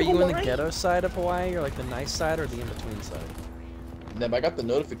remember. Are you in the ghetto side of Hawaii, or like the nice side, or the in-between side? Then I got the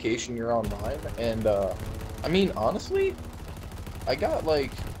notification you're online, and I mean, honestly, I got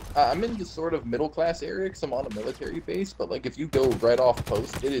like, I'm in this sort of middle class area because I'm on a military base, but like if you go right off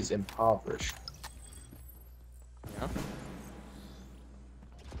post, it is impoverished. Yeah.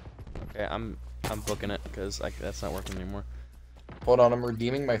 Okay, I'm booking it because that's not working anymore. Hold on, I'm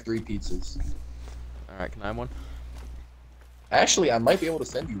redeeming my 3 pizzas. All right, can I have one? Actually, I might be able to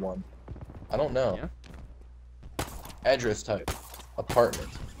send you one. I don't know. Yeah. Address type, apartment.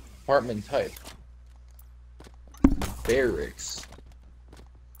 Apartment type, barracks.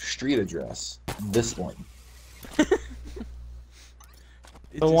 Street address, this one. The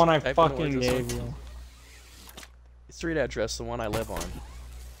one I fucking gave you. Street address, the one I live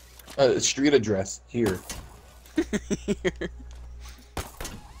on. Street address, here.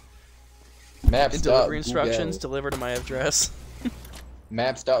 Maps. Delivery instructions, deliver to my address.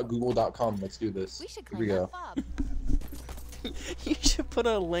 Maps.google.com, let's do this. We should Here we claim go. that fob. You should put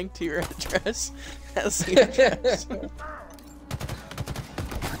a link to your address as the address.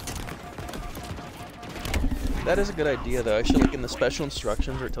 That is a good idea, though. I should look in the special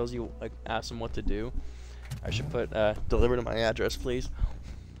instructions where it tells you, like, ask them what to do. I should put, deliver to my address, please.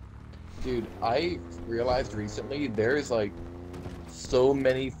 Dude, I realized recently there's like so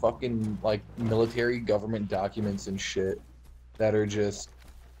many fucking like military government documents and shit that are just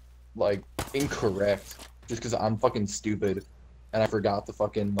like incorrect just because I'm fucking stupid and I forgot to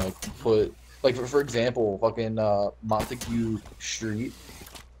fucking like put like for example fucking Montague Street.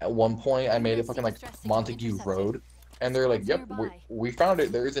 At one point I made it fucking like Montague Road and they're like, yep, we found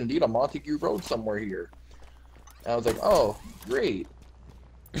it, there is indeed a Montague Road somewhere here. And I was like, oh great.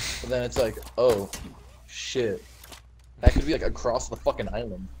 But then it's like, oh shit, that could be like across the fucking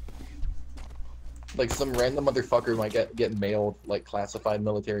island. Like some random motherfucker might get mailed like classified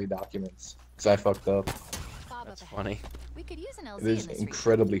military documents because I fucked up. That's funny. We could use an LZ It is in this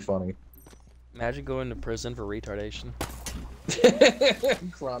incredibly funny. Imagine going to prison for retardation.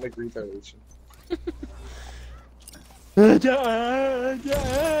 Chronic retardation.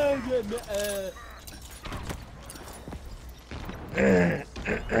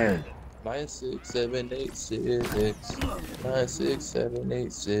 96786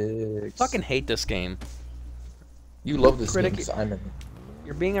 96786. Fucking hate this game. You love this Critic- game, Simon.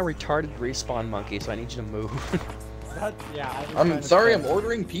 You're being a retarded respawn monkey, so I need you to move. Yeah. I'm sorry, I'm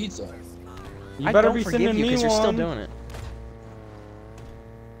ordering pizza. You I better don't be forgive sending you me because you're still one. doing it.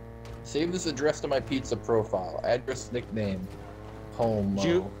 Save this address to my pizza profile. Address, nickname, home.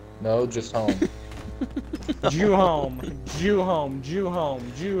 Jew- No, just home. Jew home, Jew home, Jew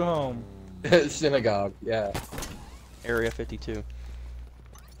home, Jew home. Synagogue, yeah. Area 52.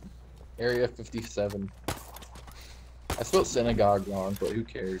 Area 57. I spelled synagogue wrong, but who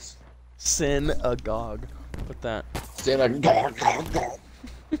cares? Synagogue. Put that. Synagogue.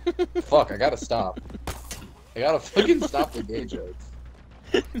 Fuck, I gotta stop. I gotta fucking stop the gay jokes.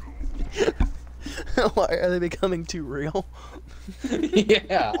 Why are they becoming too real?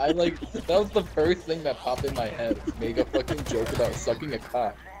 Yeah, I like, that was the first thing that popped in my head. Make a fucking joke about sucking a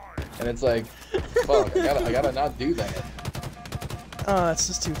cock. And it's like, fuck, I gotta not do that. Oh, it's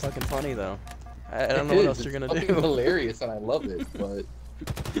just too fucking funny, though. I don't know It what is, else you're it's gonna fucking do. hilarious and I love it, but...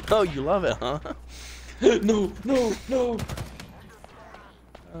 Oh, you love it, huh? No.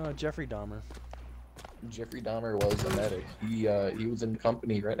 Jeffrey Dahmer. Jeffrey Dahmer was a medic. He was in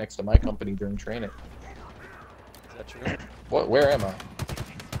company right next to my company during training. Is that true? What? Where am I?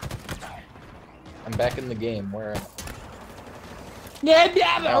 I'm back in the game. Where am I? No,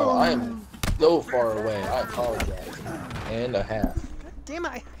 I am so far away. I apologize. And a half. God damn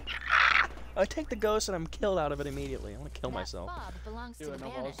it! I take the ghost and I'm killed out of it immediately. I want to kill myself. That fob belongs to Do the it, no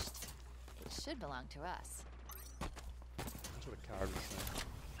banished. balls. It should belong to us. That's what a coward would say.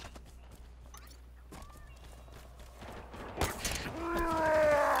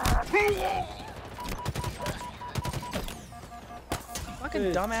 Fucking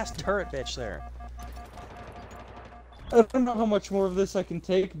Hey. dumbass turret bitch there. I don't know how much more of this I can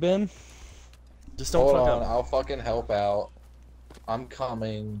take, Ben. Just don't Hold fuck on, up. I'll fucking help out. I'm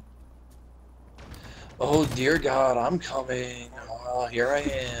coming. Oh dear God, I'm coming. Oh, here I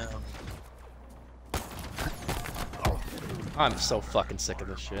am. I'm so fucking sick of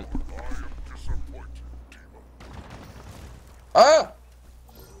this shit. Ah!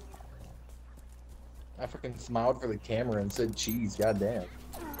 I fucking smiled for the camera and said cheese, goddamn.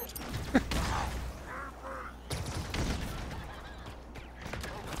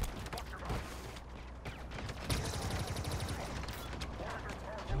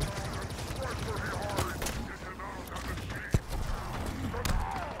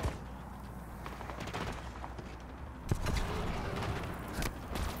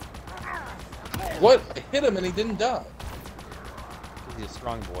 What? I hit him and he didn't die. He's a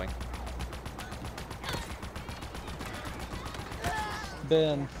strong boy.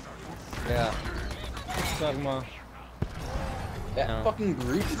 Ben. Yeah. Sigma. That No. fucking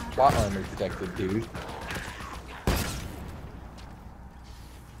group is plot armor protected, dude.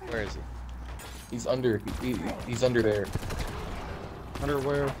 Where is he? He's under. He's under there.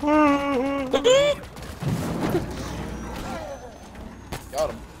 Underwear.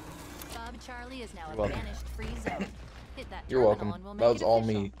 Got him. Bob Charlie is now You're a welcome. banished free zone. Hit that You're terminal welcome. and we'll That make was it all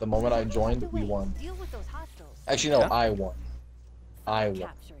official. me. The moment I joined, we won. Deal with those hostiles. Actually, no, Yeah. I won. I won.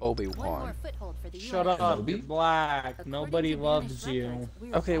 Captured. Obi-Wan. One more foothold for the Shut US. up, Kenobi? you're black. According Nobody to loves vanished you. records, we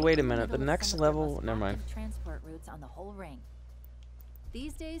were Okay, right wait a in the minute. The middle of next some of the level- most never mind. active transport routes on the whole ring.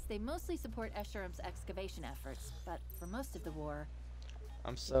 These days, they mostly support Escherum's excavation efforts, but for most of the war,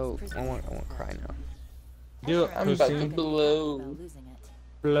 I'm so. I want to cry now. Do it, Escherum I'm was about pussy. to gonna blow. about losing it.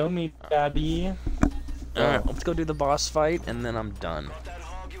 Blow me, daddy. Alright, let's go do the boss fight, and then I'm done. Got that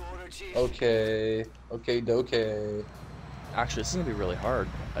hog you ordered, Chief? Okay. Okay, okay. Actually, this is gonna be really hard.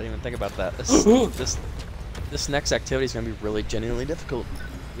 I didn't even think about that. This next activity is gonna be really genuinely difficult.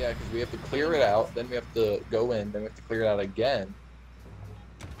 Yeah, because we have to clear it out, then we have to go in, then we have to clear it out again.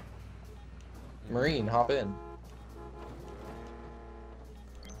 Marine, hop in.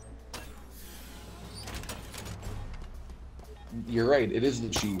 You're right, it is the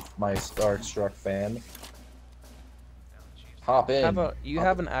chief, my starstruck fan. Hop in. How about you Hop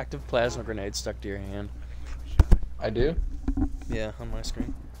have in. an active plasma grenade stuck to your hand? I do? Yeah, on my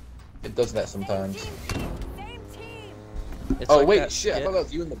screen. It does that sometimes. Same team! It's Oh like wait, that shit, I skit- thought that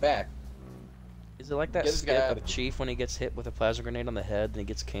was you in the back. Is it like that Get this guy skit out of of the chief when he gets hit with a plasma grenade on the head and he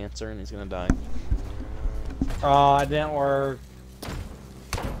gets cancer and he's gonna die? Oh, it didn't work.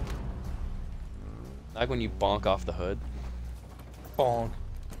 Like when you bonk off the hood. Bonk.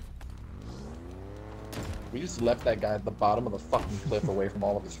 We just left that guy at the bottom of the fucking cliff away from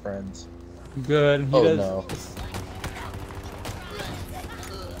all of his friends. Good. He Oh, does. no.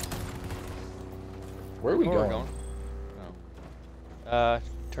 Where are we Where are we going?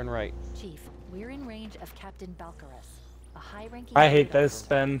 Turn right. Chief, we're in range of Captain Balcarus, a high-ranking... I hate leader. this,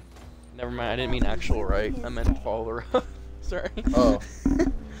 Ben. Never mind, I didn't mean actual right. I meant follow the road. Sorry. Oh.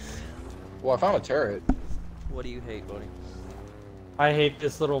 Well, I found a turret. What do you hate, buddy? I hate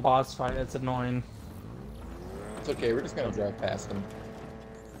this little boss fight. It's annoying. It's okay, we're just gonna drive past him.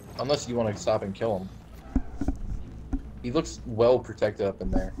 Unless you want to stop and kill him. He looks well protected up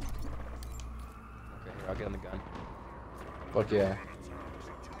in there. Okay, here, I'll get on the gun. Fuck yeah.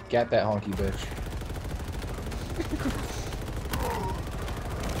 Gat that honky bitch.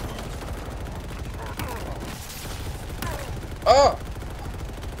 Oh!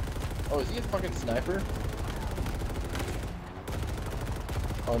 Oh, is he a fucking sniper?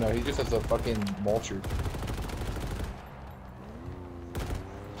 Oh no, he just has a fucking mulcher.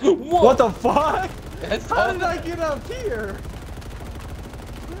 What the fuck? That's How did I get up here?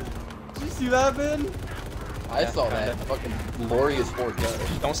 Did you see that, Ben? I saw that fucking glorious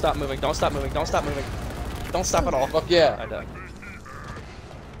 4K. Don't stop moving, don't stop moving, don't stop moving. Don't stop at all. Fuck I yeah. died.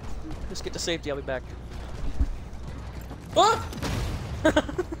 Just get to safety, I'll be back. Ah!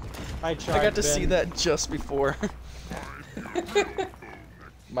 I tried, I got to Ben. see that just before.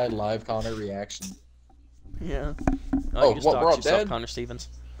 My live Connor reaction. Yeah. Oh, you just what, we're doxed all yourself, dead? Connor Stevens.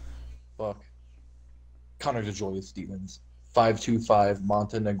 Fuck. Connor DeJoy Stevens. 525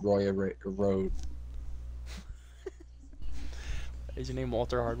 Montenegroya Road. Is your name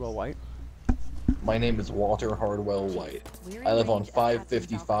Walter Hardwell White? My name is Walter Hardwell White. We're in I live on range of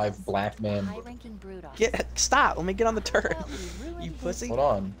Captain 555 Balcarus, Black Man a Road. high-ranking brood officer. Get stop! Let me get on the turret. Well, we ruined You his pussy. Hold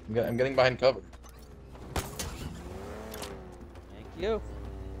on. I'm getting behind cover. Thank you.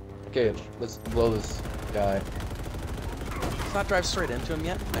 Okay, let's blow this guy. Let's not drive straight into him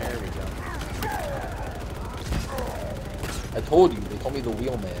yet. There we go. I told you, they call me the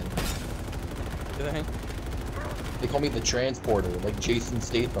wheelman. Do they? They call me the transporter, like Jason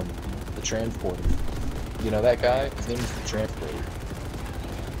Statham, the transporter. You know that guy? His name is the transporter.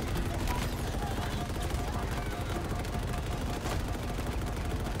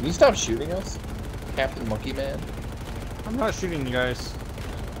 Can you stop shooting us, Captain Monkey Man? I'm not shooting you guys.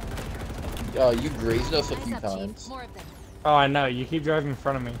 You grazed us a few Eyes up, Chief. times. More of them. Oh, I know. You keep driving in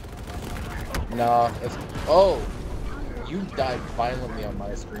front of me. Nah, it's... Oh! You died violently on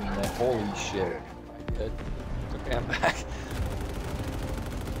my screen, man. Holy shit. Good. It's okay, I'm back.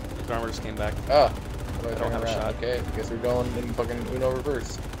 His armor just came back. Ah! How do I I don't turn have a around? shot. Okay, I guess we're going in fucking Uno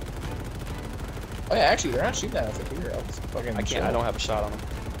reverse. Oh yeah, actually, they're not shooting at us up here. I'll just fucking I can't. chill. I don't have a shot on him.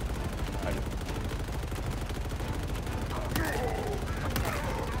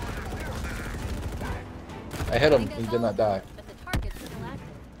 I hit him. He did not die. But the target's still active.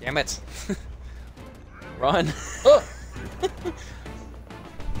 Damn it! Run! Ah!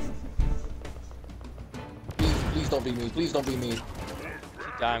 Please don't be me. Please don't be me. If you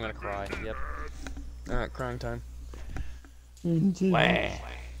die, I'm gonna cry. Yep. Alright, crying time. Wah.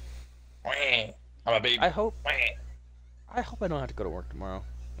 I'm a baby. I hope I don't have to go to work tomorrow.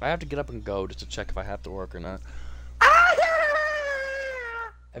 I have to get up and go just to check if I have to work or not.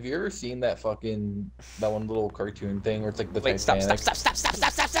 Have you ever seen that one little cartoon thing where it's like the Wait, stop! Titanic?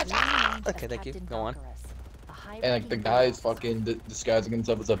 Okay, thank you. Go on. And like the guy's fucking disguising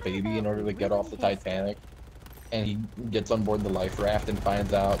himself as a baby in order to get off the Titanic, and he gets on board the life raft and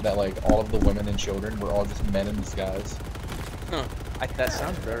finds out that like all of the women and children were all just men in disguise. Huh. That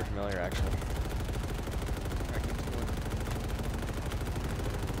sounds very familiar, actually. Alright, keep going.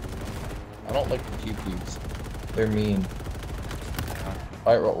 I don't like the QQs. They're mean.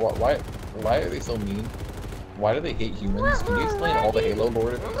 Why are they so mean? Why do they hate humans? Can you explain all the Halo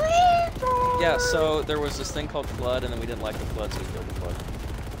lore? Yeah, so there was this thing called Flood, and then we didn't like the Flood, so we killed the Flood.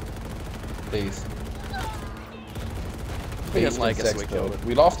 Base. He didn't like us, so we killed it.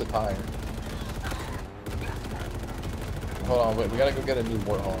 We lost a tire. Hold on, wait, we gotta go get a new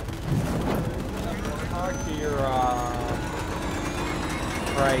Warthog. Talk to your,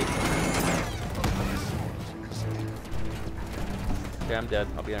 right. Okay, I'm dead.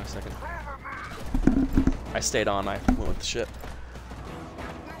 I'll be there in a second. I stayed on. I went with the ship.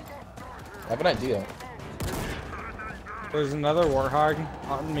 I have an idea. There's another Warthog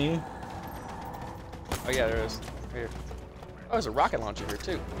on me. Oh yeah, there is. Right here. Oh, there's a rocket launcher here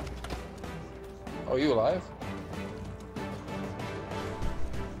too. Oh, you alive?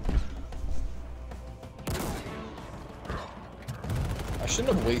 I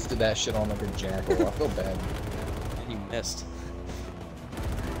shouldn't have wasted that shit on like a jackal. I feel bad. And you missed.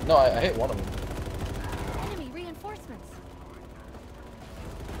 No, I hit one of them. Enemy reinforcements.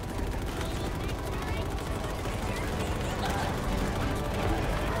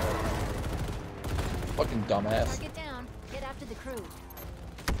 Fucking dumbass. Target down. Get after the crew.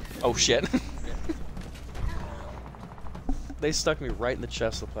 Oh shit. They stuck me right in the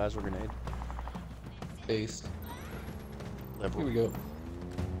chest with a plasma grenade. Base. Here Liberal. we go.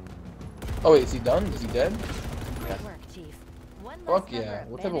 Oh wait, is he done? Is he dead? Great work, Chief. One less Fuck member yeah. of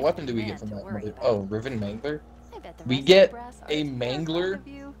What type of Bandit weapon do we get Command from to that worry mother? about. Oh, Riven Mangler? I bet the We rest of get the brass a are as mangler proud of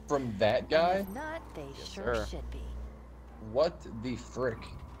you. from that guy? If not, they Yes, sure sir. should be. What the frick?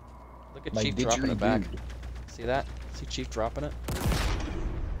 Look at My Chief dropping it back. didgeridoo. See that? See Chief dropping it?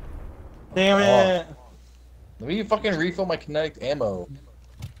 Damn it! Let me fucking refill my kinetic ammo.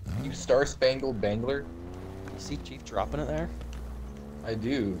 You star-spangled bangler? You see Chief dropping it there? I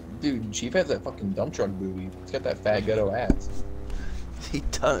do. Dude, Chief has that fucking dump truck booty. He's got that fat ghetto ass. He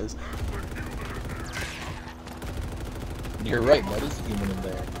does. You're right, that is human in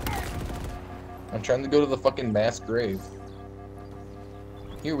there. I'm trying to go to the fucking mass grave.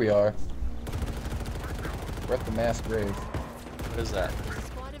 Here we are. We're at the mass grave. What is that? There's a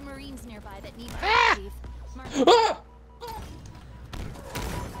squad of Marines nearby that need help, Chief. Mark Ah!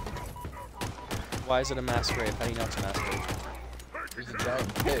 Why is it a mass grave? How do you know it's a mass grave? There's a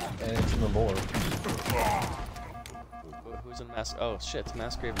giant pit, and it's in the lore. Who's in mass? Oh shit, it's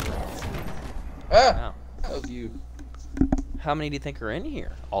mass grave. Ah! Wow. That was you. How many do you think are in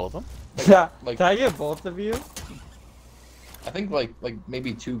here? All of them? Yeah, like- can I get both of you? I think like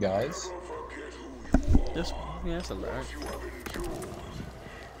maybe 2 guys. Just yeah, that's a lot.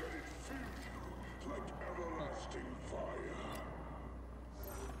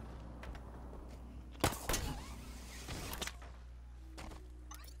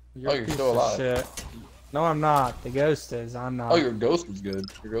 Oh, a you're piece still of alive. shit. No, I'm not. The ghost is. I'm not. Oh, your ghost was good.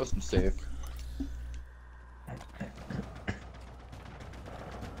 Your ghost was safe.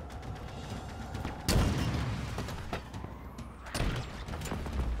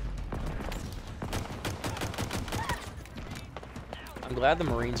 I'm glad the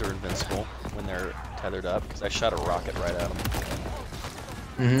Marines are invincible when they're tethered up, because I shot a rocket right at them.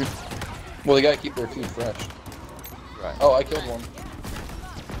 Mm-hmm. Well, they gotta keep their food fresh. Right. Oh, I killed one.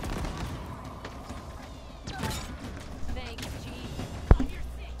 Thanks, Chief.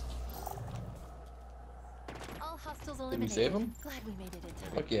 All hostiles we eliminated. save 'em? Glad we made it in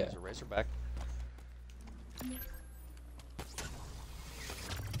time. Fuck yeah. There's a Razorback.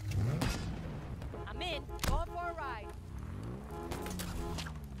 I'm in. Going for a ride.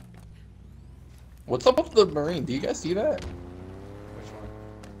 What's up with the Marine? Do you guys see that? Which one?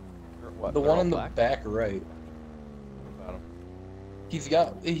 Or what? The They're one all on the black? back right. What about him?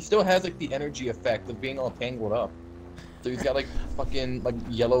 He still has like the energy effect of being all tangled up. So he's got like fucking like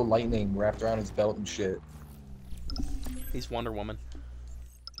yellow lightning wrapped around his belt and shit. He's Wonder Woman.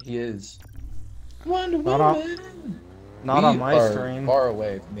 He is. Wonder Not on- Woman. Not We on my are stream. far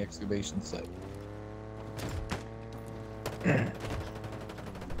away from the excavation site.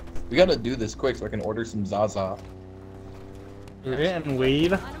 We gotta do this quick so I can order some Zaza. You're getting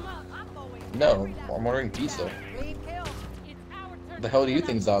weed? No, I'm ordering pizza. The hell do you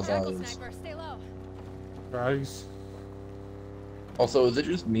think Zaza is? Drugs. Also, is it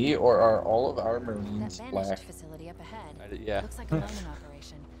just me, or are all of our That Marines vanished black? facility up ahead. Yeah. Looks like a mining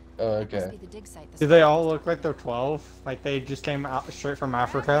operation. Oh, Must okay. be the dig site this Do they all look like they're 12? Like they just came out straight from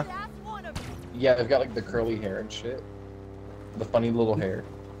Africa? Yeah, they've got like the curly hair and shit. The funny little hair.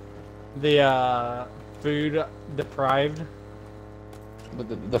 The food deprived.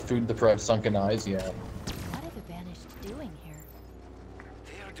 The food deprived sunken eyes, yeah. What are the banished doing here?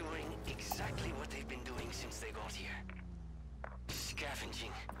 They are doing exactly what they've been doing since they got here.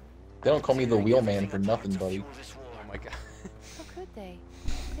 Scavenging. They don't call me the wheelman for nothing, buddy. Oh my god. How could they?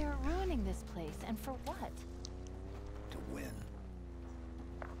 They're ruining this place, and for what? To win.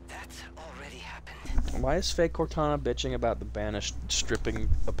 That already happened. Why is fake Cortana bitching about the banished stripping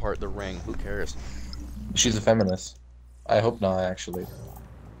apart the ring? Who cares? She's a feminist. I hope not, actually.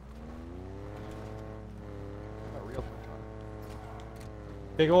 Not real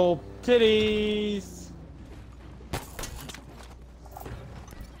Cortana. Big ol' titties!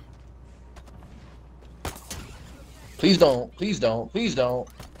 Please don't. Please don't. Please don't.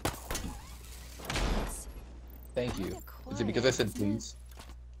 It's Thank you. kinda Is it because I said quiet, isn't it? please?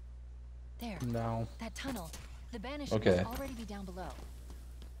 There. No. That tunnel. The banished Okay. must already be down below.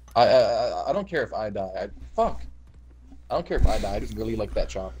 I don't care if I die. Fuck. I don't care if I die. I just really like that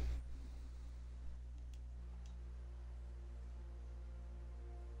chopper.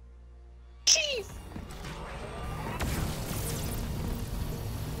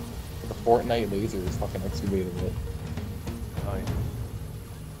 The Fortnite laser is fucking excavated it. Oh,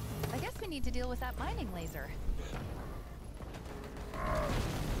 yeah. I guess we need to deal with that mining laser.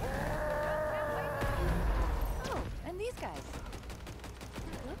 Oh, and these guys.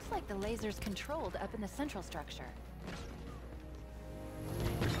 It looks like the laser's controlled up in the central structure.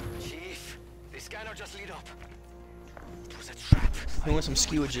 Chief, the scanner just lit up. It was a trap. Who wants some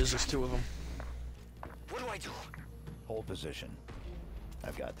skewages? There's two of them. What do I do? Hold position.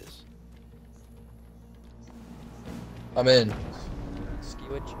 I've got this. I'm in.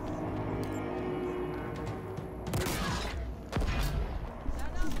 Skewage.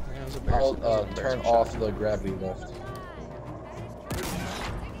 I'll turn off the gravity lift.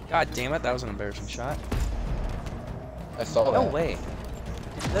 God damn it, that was an embarrassing shot. I saw No that. way.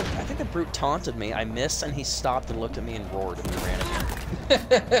 I think the brute taunted me. I missed, and he stopped and looked at me and roared, and he ran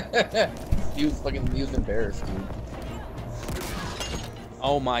at me. he was embarrassed, dude.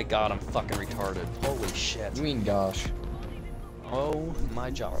 Oh my god, I'm fucking retarded. Holy shit. You mean gosh. Oh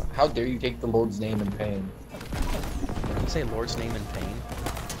my jaw. How dare you take the Lord's name in pain? Did you say Lord's name in pain?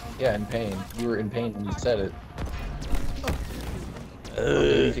 Yeah, in pain. You were in pain when you said it. How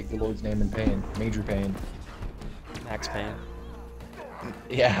dare you take the Lord's name in pain? Major pain. Max pain.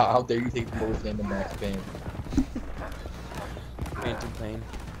 Yeah, how dare you take the Lord's name in max pain? Phantom pain.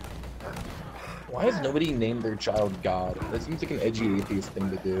 Why has nobody named their child God? That seems like an edgy atheist thing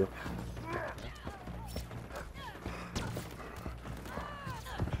to do.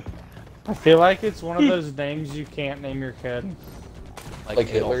 I feel like it's one of those names you can't name your kid. Like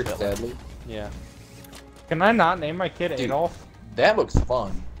Hitler, Adolf sadly. Yeah. Can I not name my kid Dude. Adolf? That looks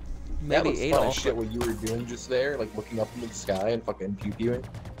fun. That Maybe looks fun Adolf. as shit what you were doing just there, like looking up into the sky and fucking pew-pewing.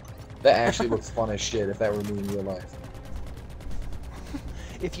 That actually looks fun as shit if that were me in real life.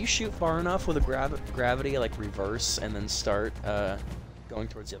 If you shoot far enough with a gravity, like reverse, and then start going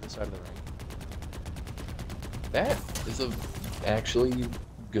towards the other side of the ring. That is a actually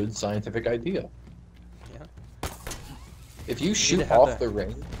good scientific idea. Yeah. If you to shoot have off that- the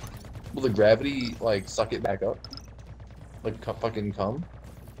ring, will the gravity like suck it back up? Like fucking cum?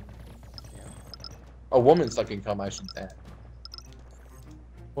 Yeah. A woman sucking cum, I should add.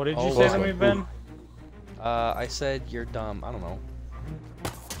 What did you Oh, say wow. to me, Ben? I said you're dumb. I don't know.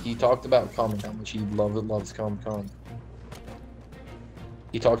 He talked about cum and how much he loves cum.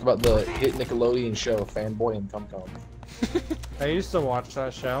 He talked about the hit Nickelodeon show Fanboy and Cum Cum. I used to watch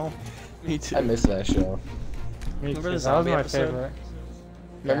that show. Me too. I miss that show. Me Remember too. the That was zombie my episode? favorite.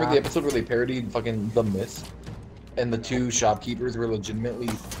 Remember Yeah. the episode where they parodied fucking The Mist? And the two shopkeepers were legitimately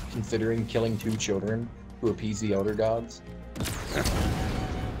considering killing two children to appease the elder gods?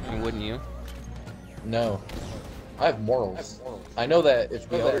 And wouldn't you? No. I have morals. I know that if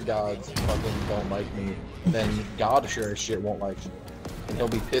the elder gods fucking don't like me, then God sure as shit won't like me. And he'll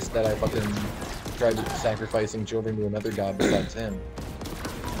be pissed that I fucking tried sacrificing children to another god besides him.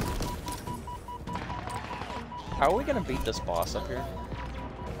 How are we gonna beat this boss up here?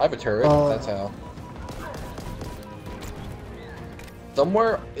 I have a turret, that's how.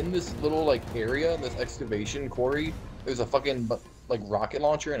 Somewhere in this little like area, this excavation quarry, there's a fucking like rocket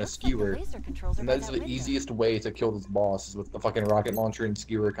launcher and a skewer. And that is the easiest way to kill this boss is with the fucking rocket launcher and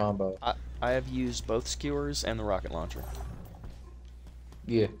skewer combo. I have used both skewers and the rocket launcher.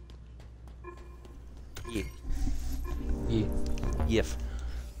 Yeah. Yeah. Yeah. Yif.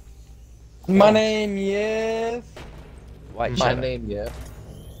 My name, yes. White My Shadow. name, yeah.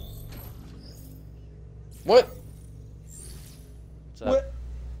 What? What's up? What?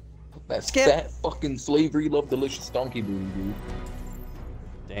 That Skip. fat fucking slavery love delicious donkey booty, dude.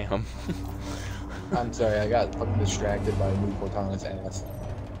 Damn. I'm sorry, I got fucking distracted by new Cortana's ass.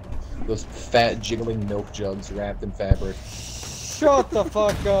 Those fat jiggling milk jugs wrapped in fabric. Shut the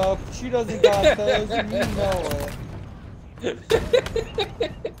fuck up. She doesn't got those and you know it.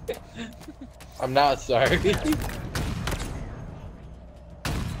 I'm not sorry.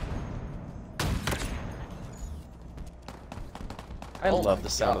 I love the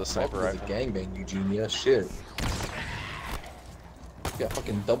sound of the sniper rifle. rifle. Gangbang, Eugenia. Shit. You got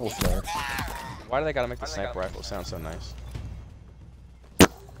fucking double snipe. Why do they gotta make the sniper rifle sound so nice?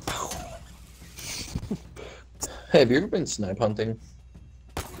 Hey, have you ever been snipe hunting?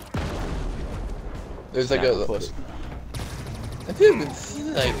 There's like Snap puss. Have you ever been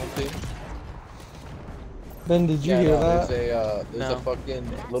snipe hunting? Ben, did you hear that? There's No. a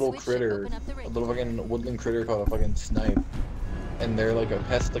fucking little critter, a little fucking woodland critter called a fucking snipe. And they're like a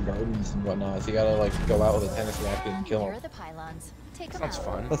pest to gardens and whatnot, so you gotta like go out with a tennis racket and kill Here them. are the pylons. Take them Sounds out.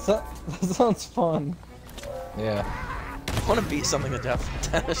 fun. That sounds fun. Yeah. I wanna beat something to death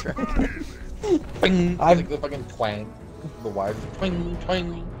with tennis racket. Bing! I've- Like the fucking twang. The wires. Twang,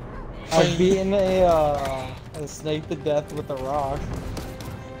 twang. I've beaten a snake to death with a rock.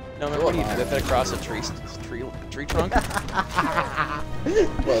 No, remember when you whip it across a tree trunk?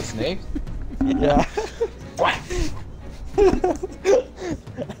 What, a snake? Yeah.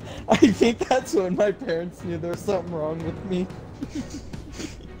 I think that's when my parents knew there was something wrong with me.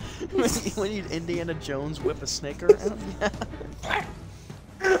 When you Indiana Jones whip a snake around?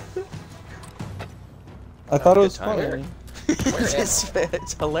 I thought it Good was time. funny.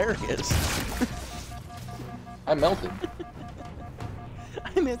 It's hilarious. I melted.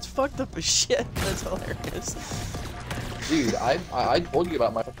 I mean, it's fucked up as shit, but it's hilarious. Dude, I told you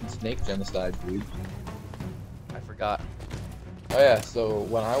about my fucking snake genocide, dude. I forgot. Oh yeah, so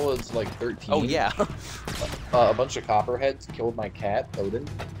when I was like 13, Oh yeah. a bunch of copperheads killed my cat, Odin.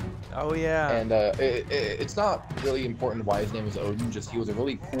 Oh yeah. And it's not really important why his name is Odin, just he was a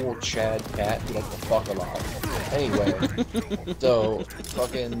really cool Chad cat who liked to fuck a lot. Anyway, so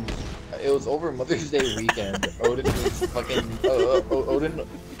fucking, it was over Mother's Day weekend. Odin was fucking, Odin,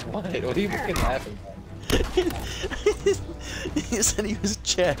 what? What are you fucking laughing at? He said he was a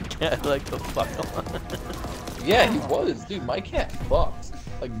Chad cat, like the fuck a lot. Yeah, he was, dude. My cat fucked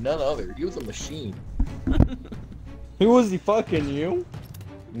like none other. He was a machine. Who was he fucking, you?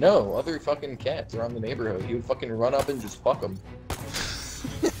 No, other fucking cats around the neighborhood. He would fucking run up and just fuck them.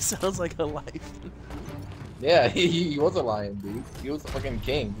 Sounds like a life. Yeah, he was a lion, dude. He was the fucking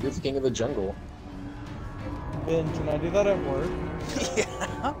king. He was the king of the jungle. Ben, can I do that at work?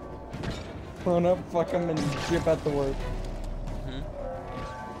 Yeah. Run up, fuck him, and jip at the work.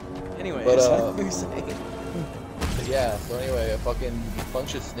 Anyways, But, what were you saying? But yeah, so anyway, a fucking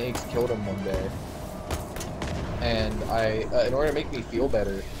bunch of snakes killed him one day. And in order to make me feel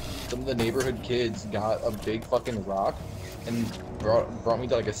better, some of the neighborhood kids got a big fucking rock and brought me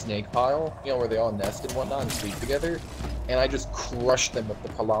to like a snake pile, you know, where they all nest and whatnot and sleep together. And I just crushed them with the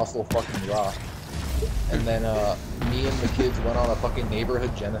colossal fucking rock. And then me and the kids went on a fucking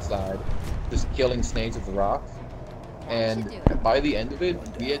neighborhood genocide, just killing snakes with rocks. And by the end of it,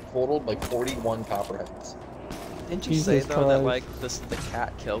 we had totaled like 41 copperheads. Didn't you Jesus say though that Christ. like the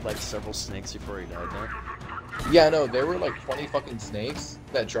cat killed like several snakes before he died though? Yeah, no, there were like 20 fucking snakes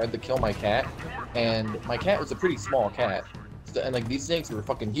that tried to kill my cat, and my cat was a pretty small cat. And like these snakes were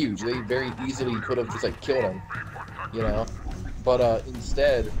fucking huge. They very easily could have just like killed him, you know? But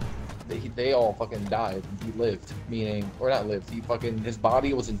instead, they all fucking died and he lived, meaning, or not lived, his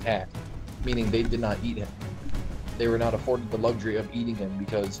body was intact, meaning they did not eat him. They were not afforded the luxury of eating him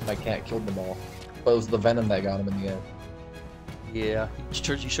because my cat killed them all. But it was the venom that got him in the end. Yeah,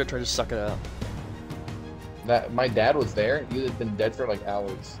 you should try to suck it out. That my dad was there. He had been dead for like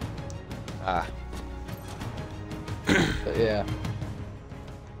hours. Ah. But yeah.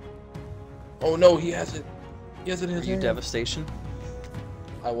 Oh no, he has it. He has it in Are his you hand. devastation?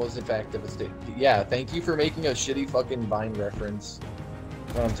 I was in fact devastated. Yeah, thank you for making a shitty fucking Vine reference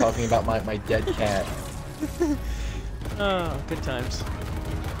when I'm talking about my dead cat. Oh, good times.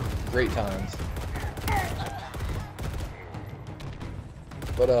 Great times.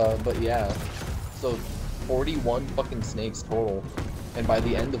 But yeah. So 41 fucking snakes total. And by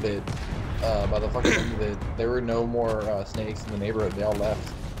the end of it, by the fucking end of it, there were no more snakes in the neighborhood. They all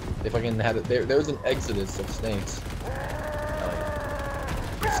left. They fucking had it. There was an exodus of snakes.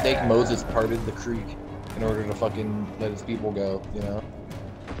 Snake Moses parted the creek in order to fucking let his people go, you know?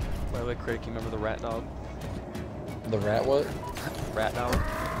 By the way, Critic, you remember the rat dog? The rat what? Rat dog?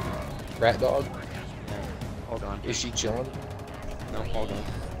 Rat dog? Yeah. All gone. Is she chilling? No, all gone.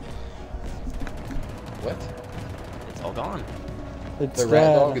 What? It's all gone. It's The rat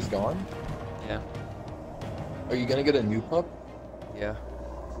dead. dog is gone? Yeah. Are you gonna get a new pup? Yeah.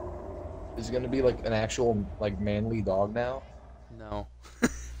 Is it gonna be like an actual, like, manly dog now? No.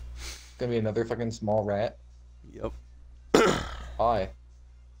 Gonna be another fucking small rat? Yep. Why?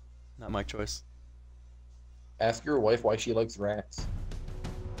 Not my choice. Ask your wife why she likes rats.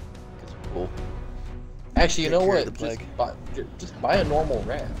 Because cool. Actually, you Take know care of what? the Just buy a normal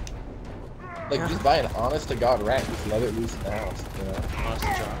rat. Like, Yeah. just buy an honest-to-God rat. Just let it loose in the house, you know? Honest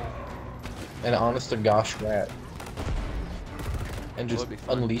to God. An honest-to-gosh rat. And just would be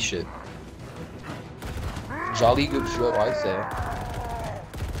fun. unleash it. Jolly good show, I say.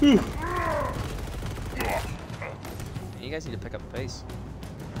 You guys need to pick up the pace.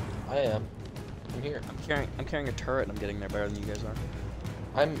 I am. I'm here. I'm carrying a turret and I'm getting there better than you guys are.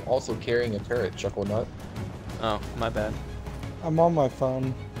 I'm also carrying a turret, Chuckle Nut. Oh, my bad. I'm on my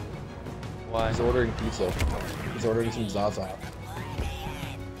phone. Why? He's ordering pizza. He's ordering some Zaza.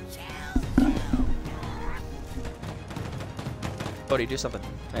 Cody, do something.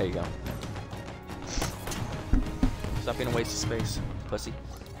 There you go. Stop being a waste of space, pussy.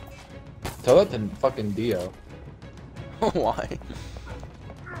 Tell that to fucking Dio. Why?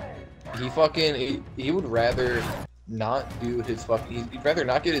 He would rather not do his he'd rather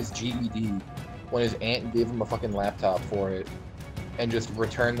not get his GED when his aunt gave him a fucking laptop for it and just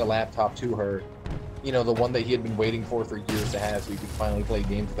return the laptop to her. You know, the one that he had been waiting for years to have so he could finally play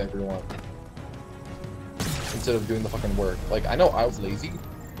games with everyone. Instead of doing the fucking work. Like, I know I was lazy,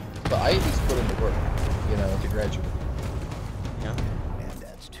 but I at least put in the work, you know, to graduate. Yeah. And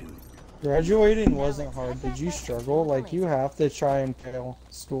that's two. Graduating wasn't hard. Did you struggle? Like, you have to try and fail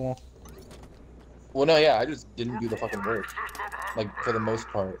school. Well, no, yeah, I just didn't do the fucking work. Like, for the most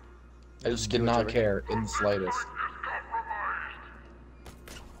part. I just did not care in the slightest.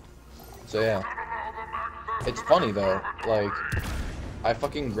 So, yeah. It's funny, though. Like, I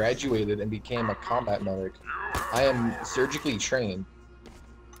fucking graduated and became a combat medic. I am surgically trained.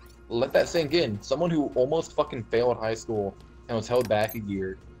 Let that sink in. Someone who almost fucking failed high school and was held back a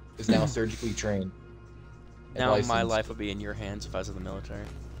year is now surgically trained. and Now my licensed. life would be in your hands if I was in the military.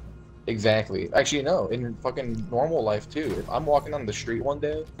 Exactly. Actually, no. In fucking normal life too. If I'm walking on the street one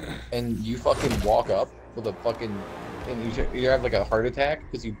day, and you fucking walk up with a fucking, and you have like a heart attack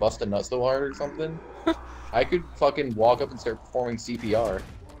because you bust a nut so hard or something, I could fucking walk up and start performing CPR. Can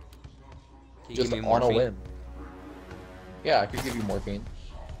you Just give me on a morphine? whim. Yeah, I could give you morphine.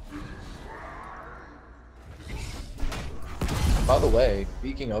 By the way,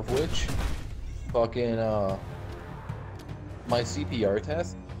 speaking of which, fucking my CPR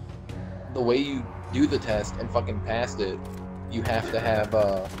test, the way you do the test and fucking pass it, you have to have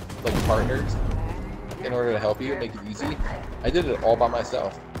like partners in order to help you, make it easy. I did it all by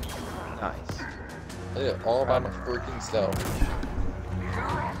myself. Nice. I did it all by my freaking self.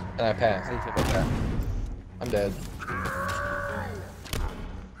 And I passed. How do you feel about that? I'm dead.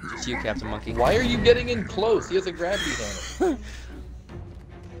 It's you, Captain Monkey. Why are you getting in close? He has a gravity hammer.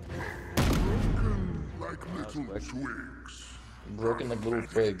 Broken like little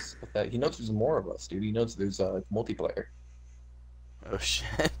twigs. With that, he knows there's more of us, dude. He knows there's multiplayer. Oh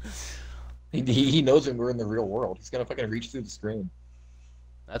shit. He knows when we're in the real world. He's gonna fucking reach through the screen.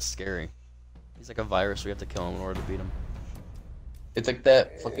 That's scary. He's like a virus. We have to kill him in order to beat him. It's like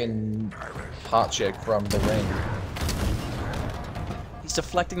that fucking hot chick from The Ring. He's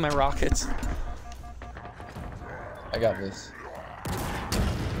deflecting my rockets. I got this.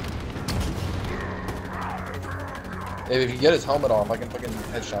 If you get his helmet off, I can fucking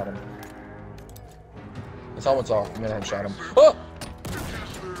headshot him. His helmet's off. I'm gonna headshot him. Oh!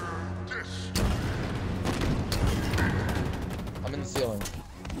 I'm in the ceiling.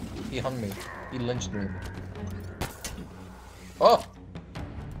 He hung me. He lynched me. Oh!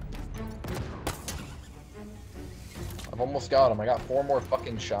 I've almost got him. I got 4 more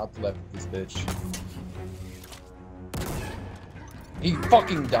fucking shots left with this bitch. He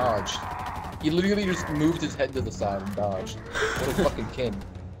fucking dodged. He literally just moved his head to the side and dodged. What a fucking king.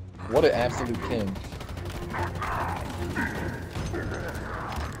 What an absolute king.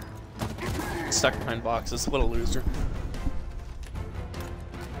 Stuck behind boxes. What a loser.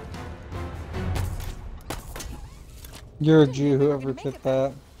 You're a Jew, whoever took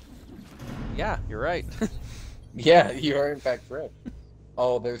that. Yeah, you're right. Yeah, you are in fact correct.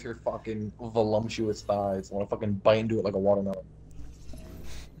 Oh, there's your fucking voluptuous thighs. I want to fucking bite into it like a watermelon.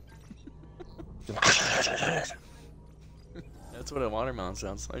 That's what a watermelon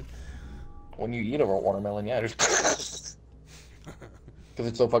sounds like. When you eat a watermelon, yeah, just because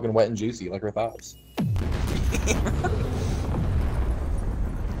it's so fucking wet and juicy, like her thighs.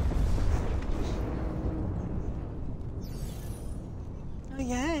 Oh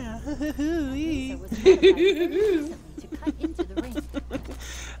yeah. There was recently to cut into the ring.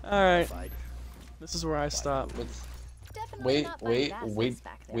 All right. This is where I stop. Let's Definitely wait, not by wait, Vasquez wait.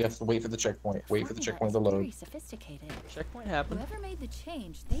 back there. We have to wait for the checkpoint. Wait for the checkpoint to Formula is load. very sophisticated. Checkpoint happened. Whoever made the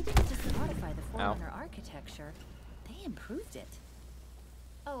change, they didn't just modify the Ow. Forerunner architecture, they improved it.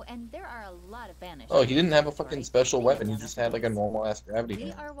 Oh, and there are a lot of banished. Oh, he didn't have a fucking right? special They weapon. He have just had like a things. normal ass gravity We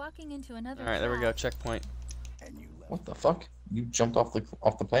gun. are walking into another. All right, there we go. trap. Checkpoint. What the fuck? You jumped off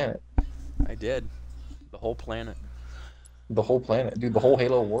the planet. I did. The whole planet. The whole planet, dude. The whole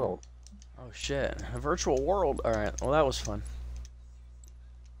Halo world. Oh shit. A virtual world. All right. Well, that was fun.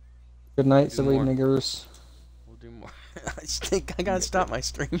 Good night, Do silly more. niggers. We'll do more. I think I gotta stop my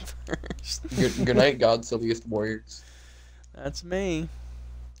stream first. Good night, God, silliest warriors. That's me.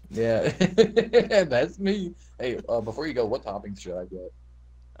 Yeah, that's me. Hey, before you go, what toppings should I get?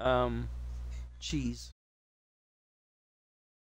 Cheese.